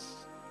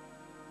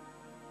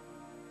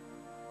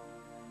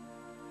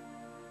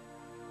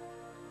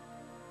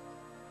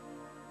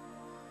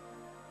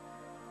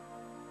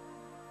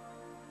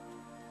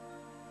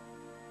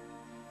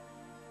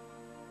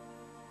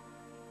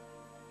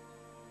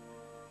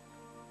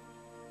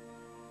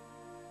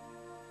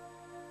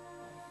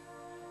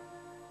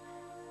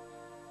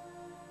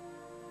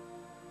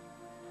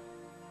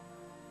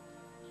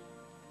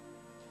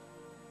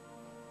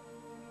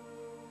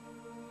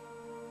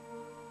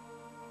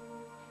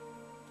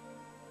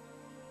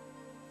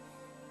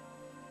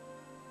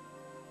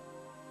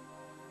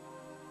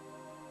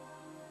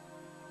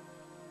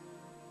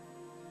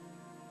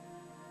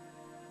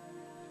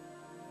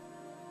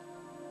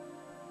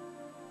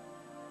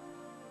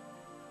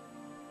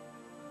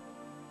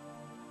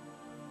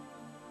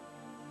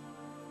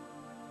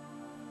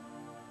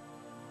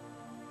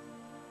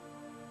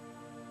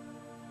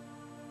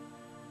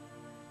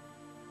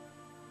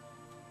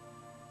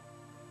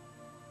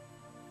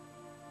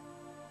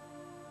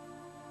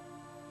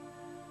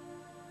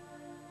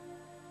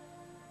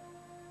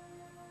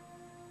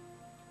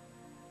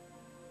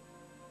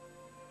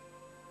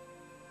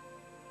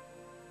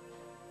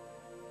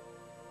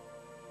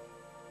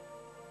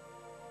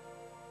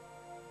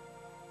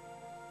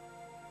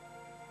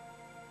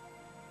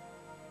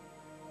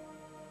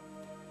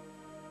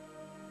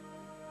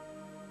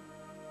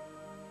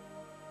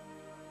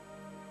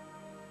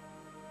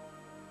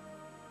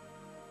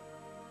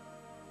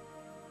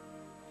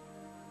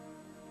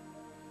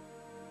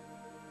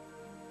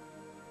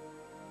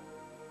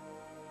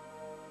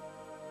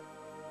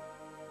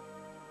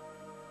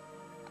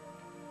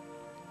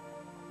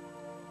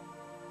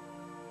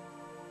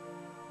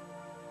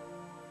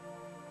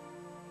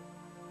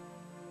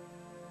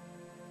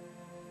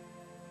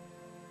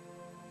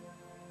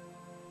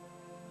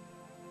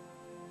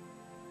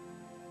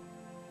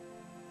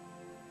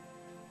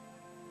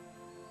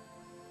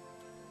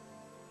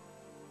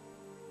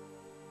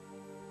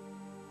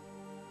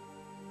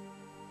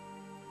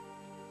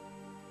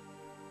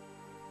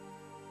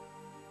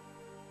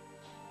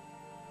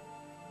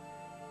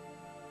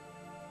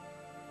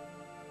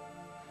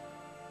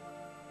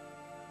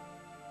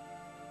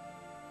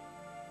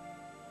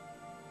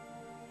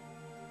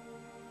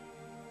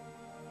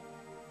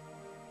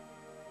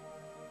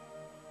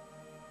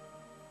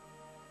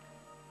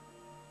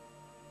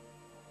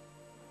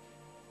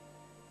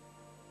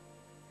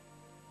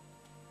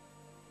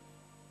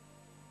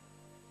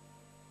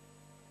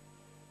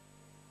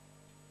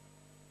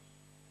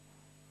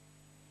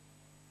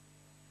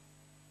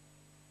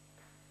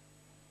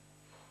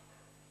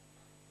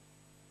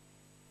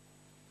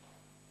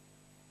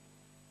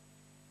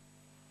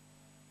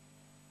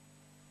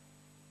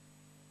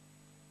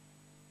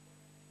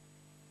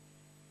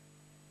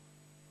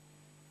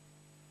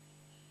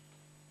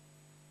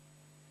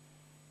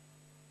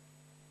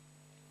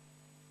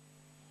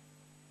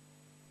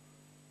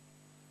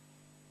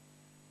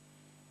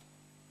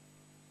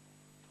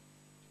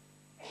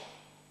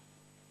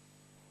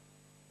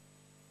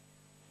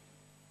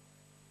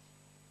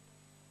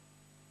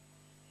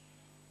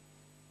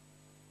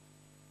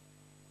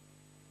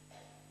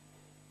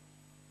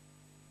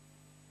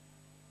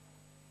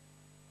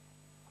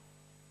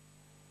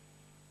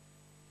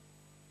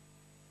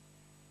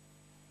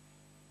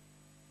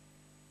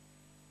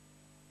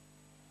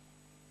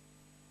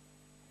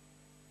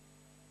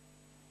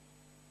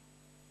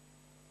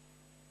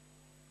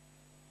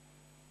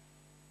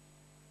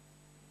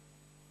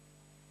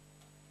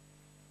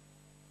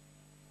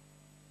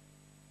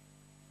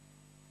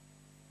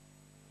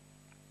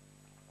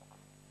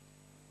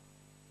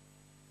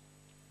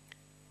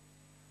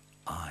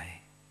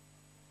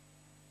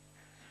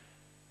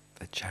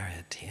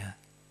 charioteer,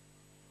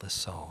 the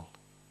soul.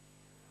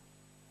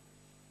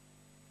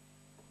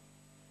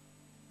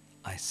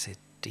 I sit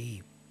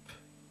deep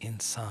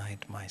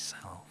inside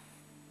myself,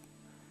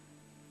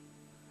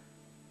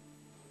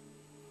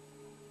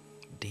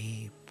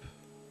 deep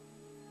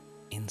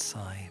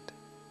inside,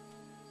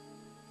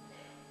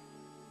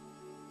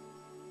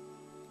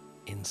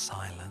 in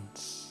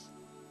silence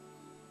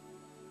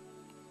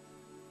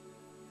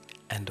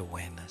and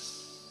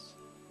awareness.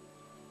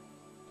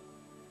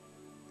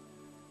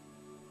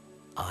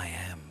 I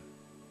am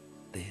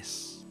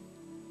this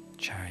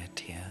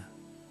charioteer,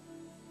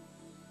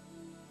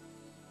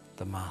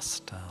 the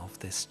master of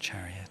this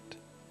chariot.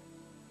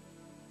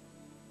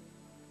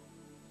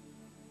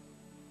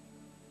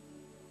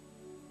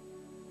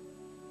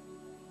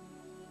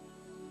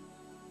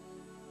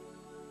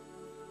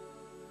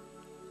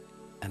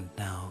 And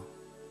now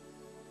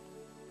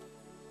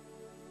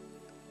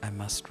I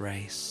must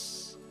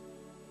race.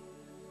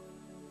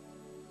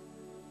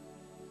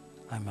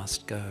 I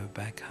must go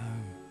back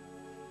home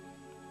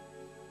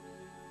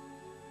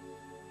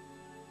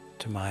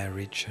to my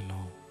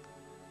original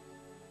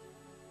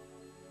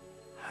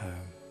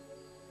home.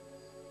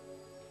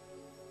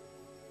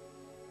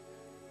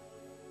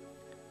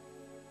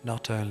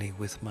 Not only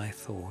with my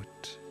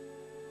thought,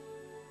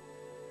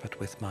 but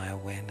with my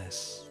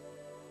awareness.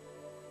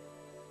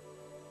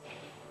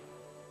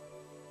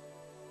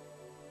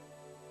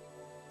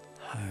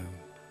 Home.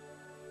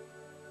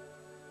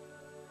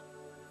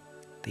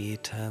 The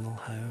eternal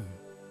home,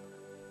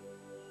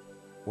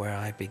 where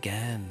I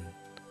began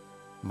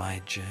my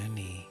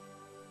journey.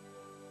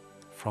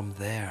 From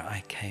there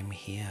I came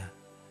here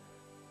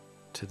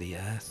to the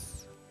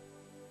earth,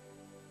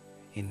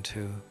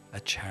 into a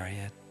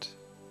chariot.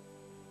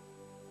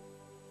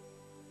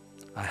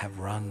 I have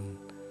run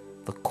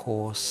the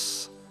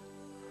course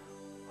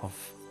of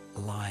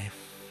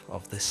life,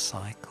 of this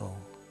cycle,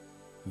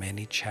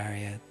 many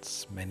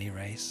chariots, many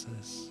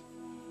races.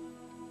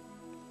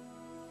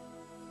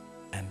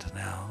 And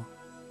now,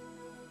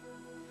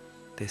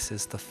 this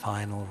is the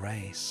final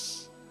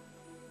race.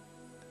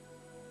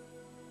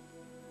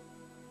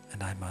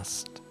 And I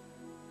must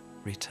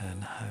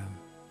return home.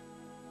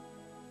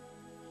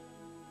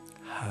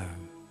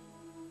 Home.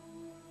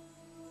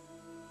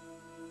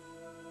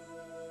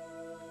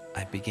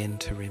 I begin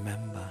to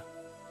remember.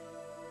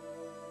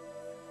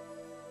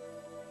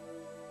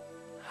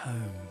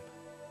 Home.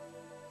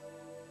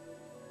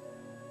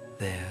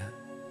 There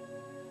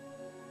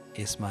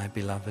is my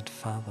beloved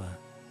Father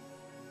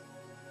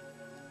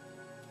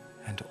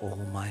and all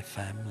my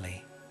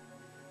family,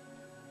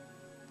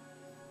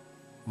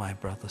 my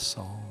brother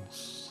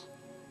souls,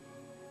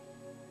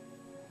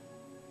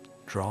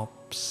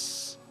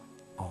 drops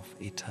of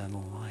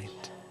eternal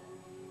light.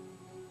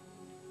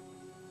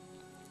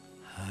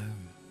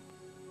 Home.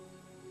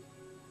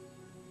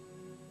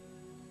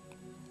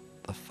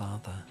 The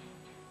Father.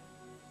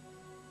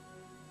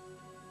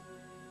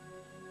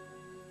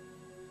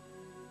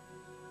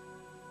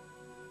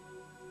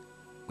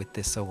 With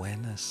this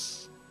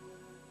awareness,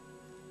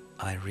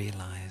 I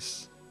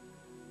realize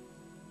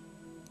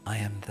I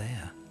am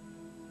there.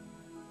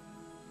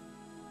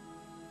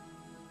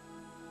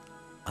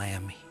 I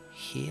am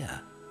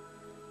here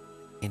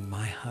in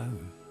my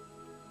home.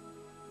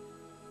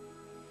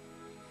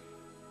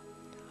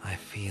 I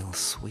feel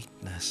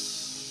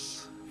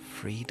sweetness,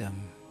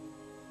 freedom.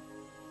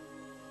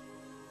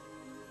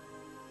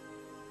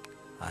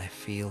 I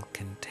feel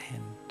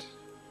content,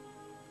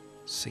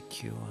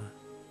 secure.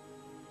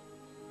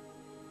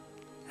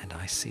 And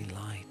I see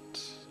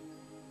light,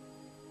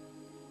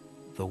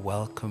 the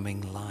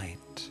welcoming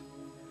light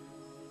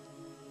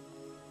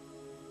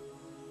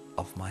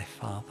of my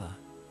Father,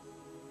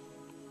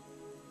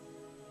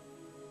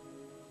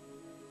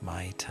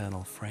 my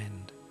eternal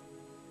friend.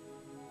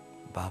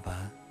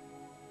 Baba,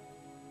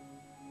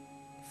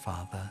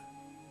 Father,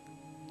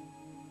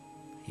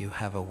 you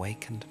have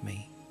awakened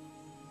me.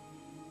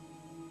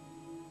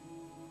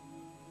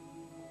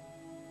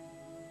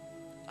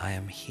 I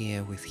am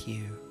here with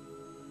you.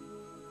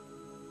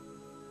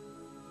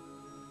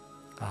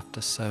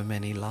 After so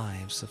many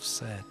lives of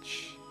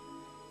search,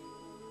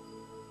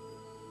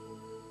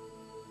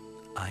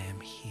 I am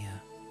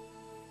here.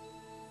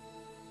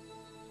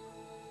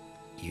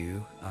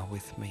 You are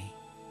with me.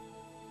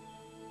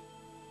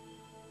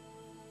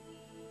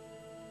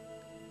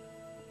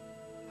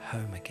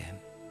 Home again,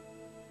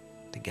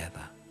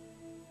 together.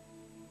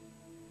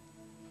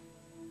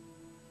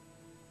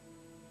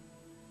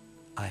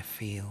 I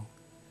feel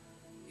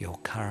your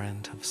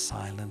current of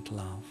silent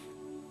love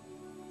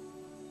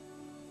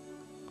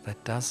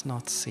that does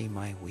not see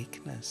my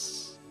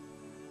weakness.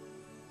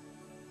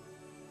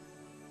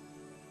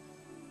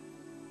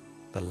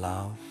 The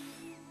love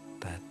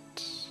that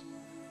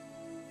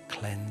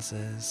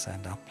cleanses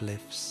and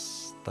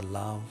uplifts, the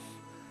love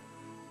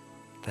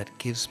that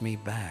gives me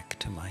back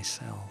to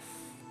myself.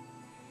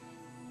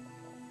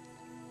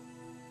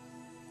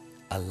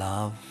 A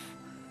love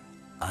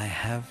I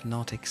have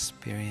not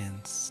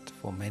experienced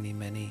for many,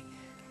 many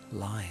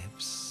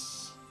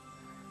lives.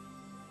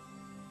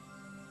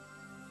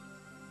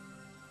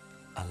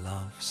 a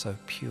love so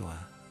pure,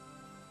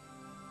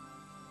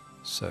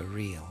 so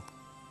real.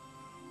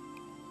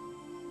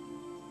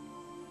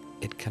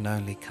 It can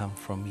only come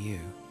from you,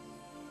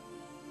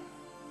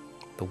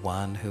 the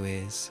one who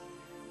is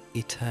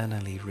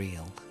eternally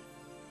real,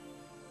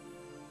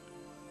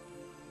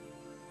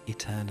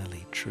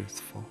 eternally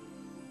truthful,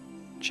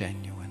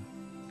 genuine.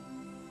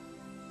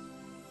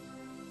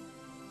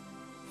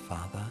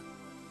 Father,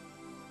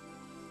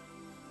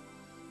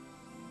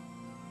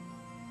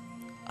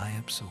 I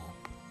absorb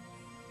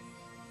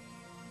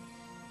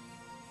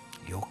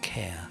your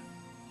care,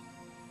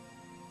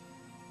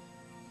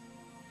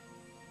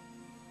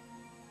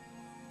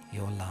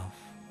 your love,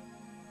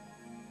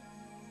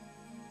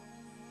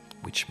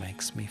 which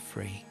makes me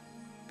free,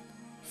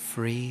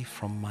 free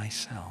from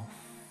myself.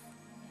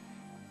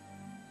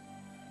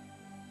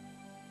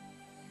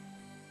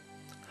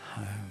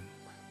 Home,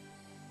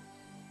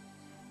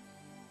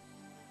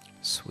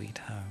 sweet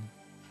home.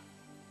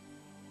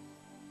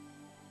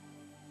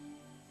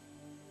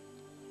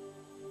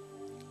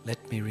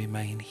 Let me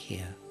remain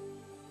here.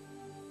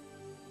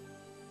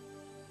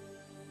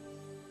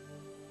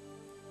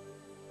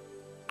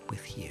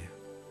 With you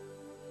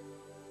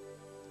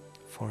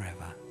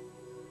forever.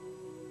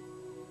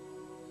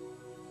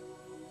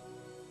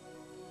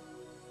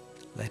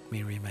 Let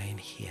me remain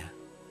here.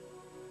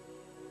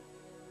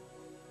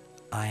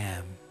 I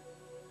am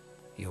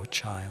your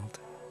child,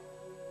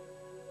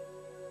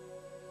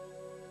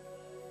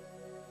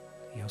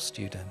 your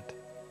student,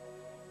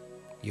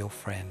 your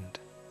friend,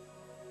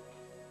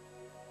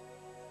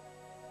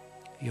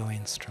 your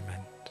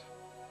instrument.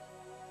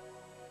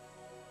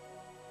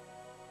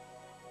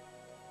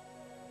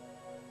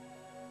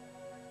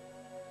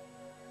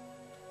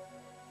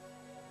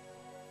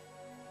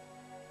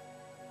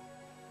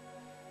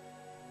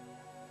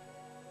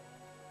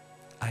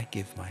 I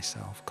give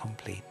myself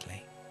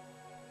completely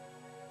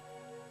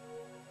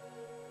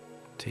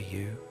to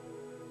you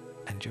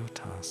and your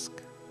task.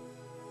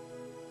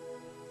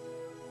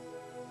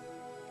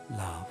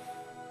 Love,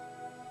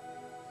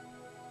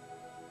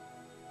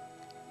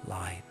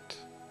 light,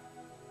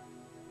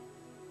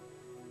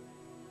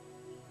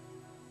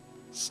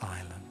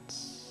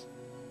 silence.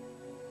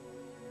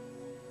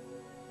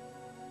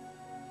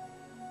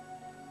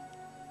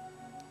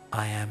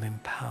 I am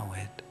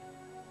empowered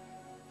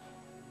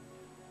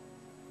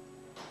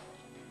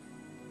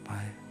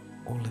by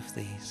all of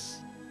these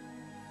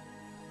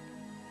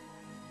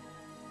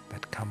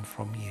that come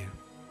from you,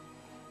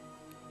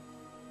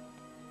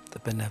 the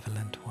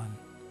benevolent one.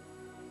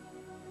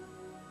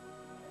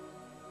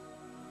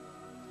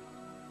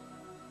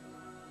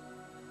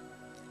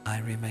 I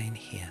remain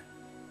here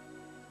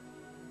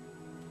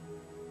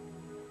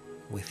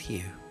with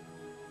you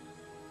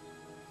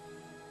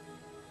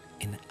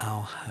in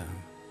our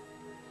home,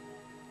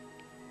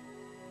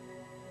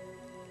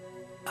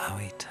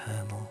 our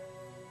eternal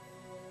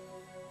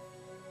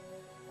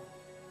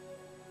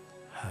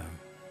home.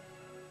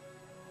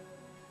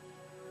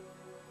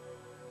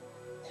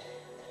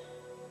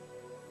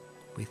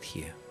 With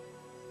you,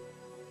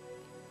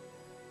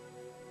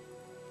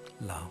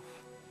 love,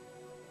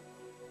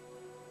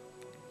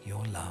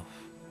 your love,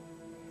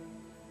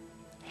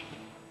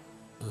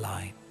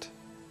 light,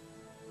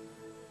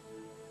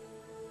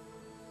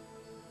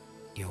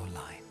 your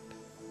light.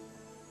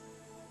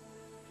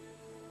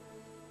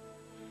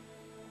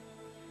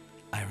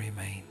 I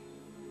remain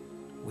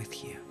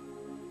with you.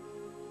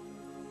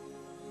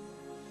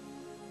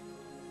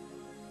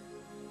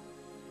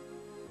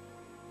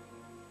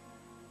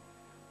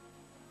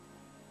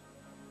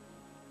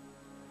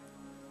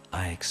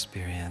 I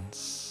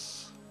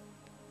experience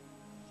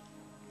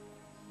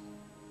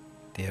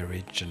the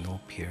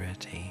original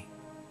purity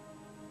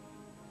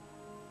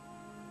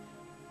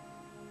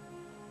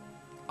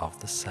of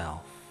the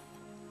self,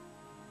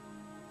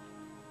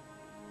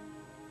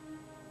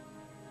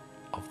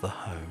 of the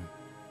home,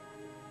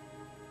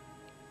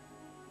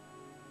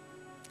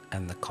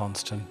 and the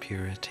constant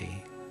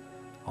purity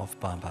of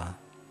Baba.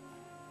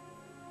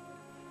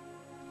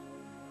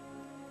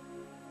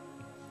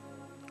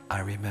 I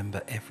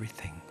remember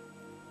everything.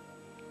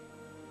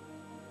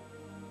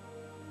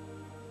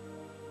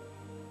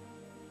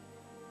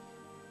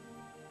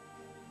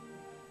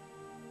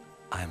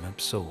 I am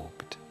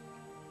absorbed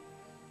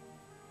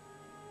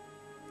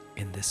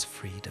in this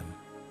freedom.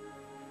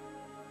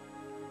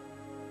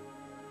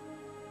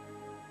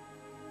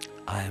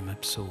 I am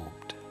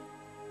absorbed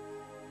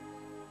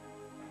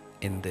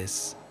in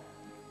this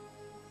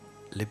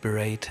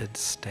liberated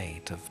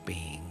state of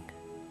being,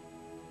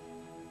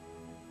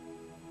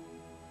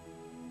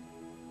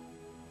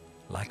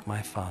 like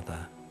my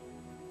Father,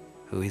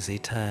 who is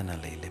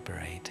eternally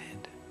liberated.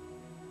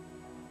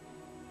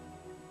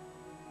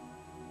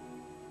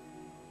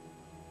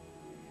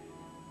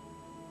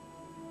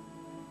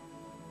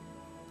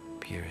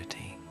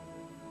 Purity,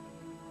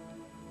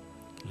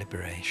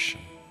 liberation,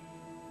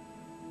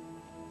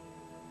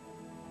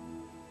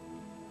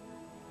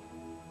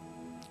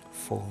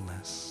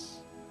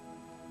 fullness.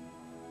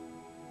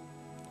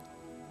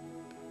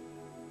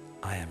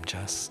 I am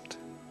just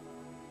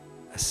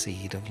a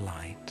seed of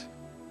light.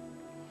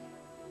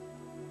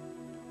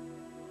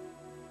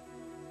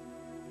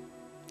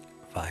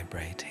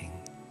 Vibrating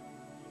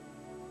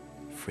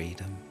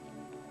freedom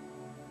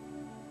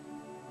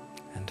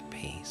and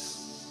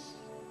peace.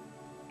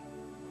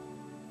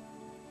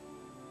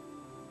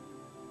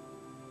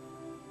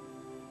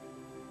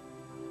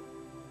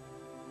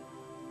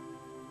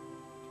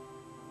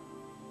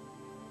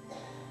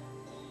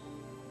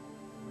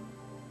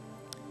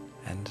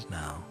 And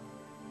now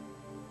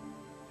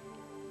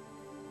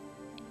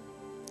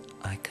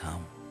I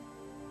come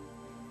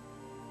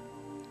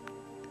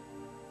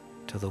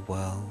to the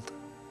world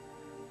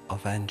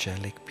of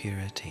angelic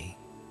purity.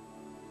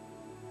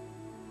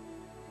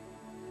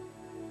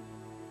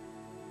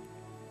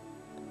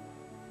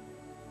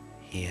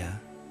 Here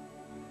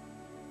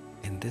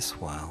in this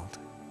world,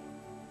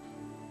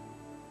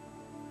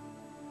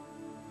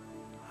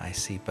 I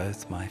see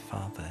both my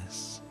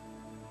fathers,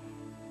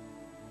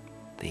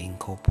 the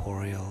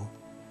incorporeal,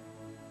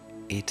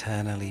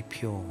 eternally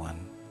pure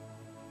one,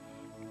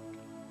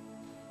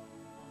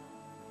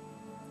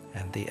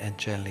 and the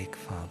angelic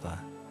Father,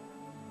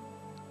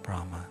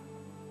 Brahma,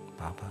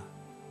 Baba.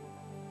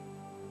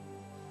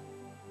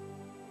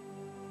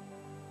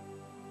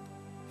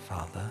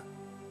 Father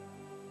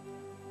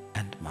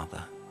and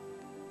Mother.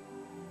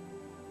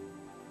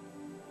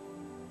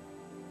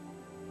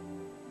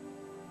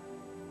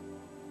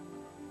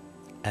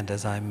 And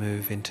as I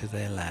move into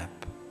their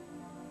lap,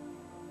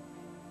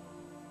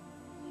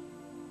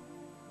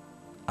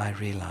 I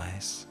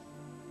realize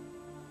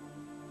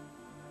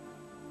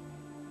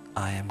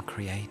I am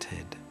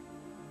created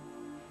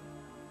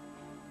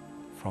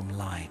from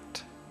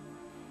light,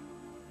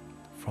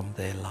 from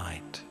their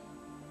light.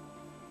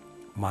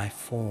 My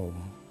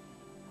form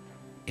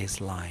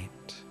is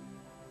light,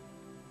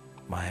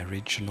 my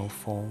original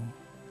form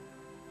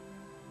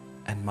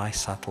and my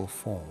subtle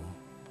form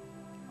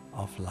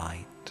of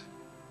light.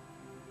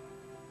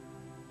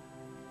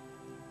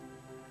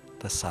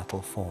 The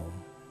subtle form,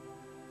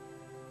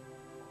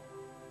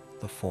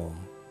 the form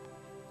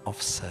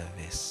of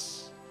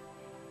service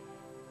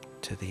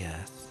to the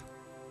earth.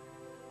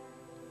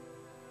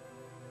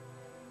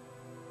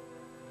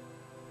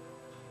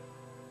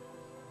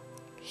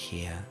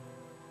 Here,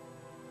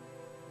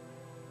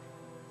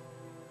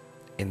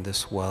 in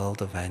this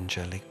world of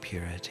angelic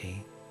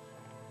purity,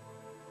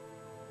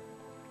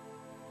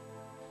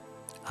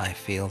 I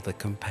feel the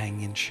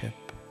companionship,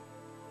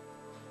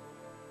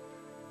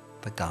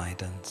 the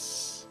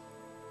guidance,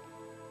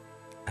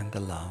 and the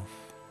love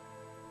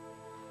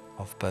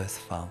of both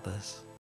fathers.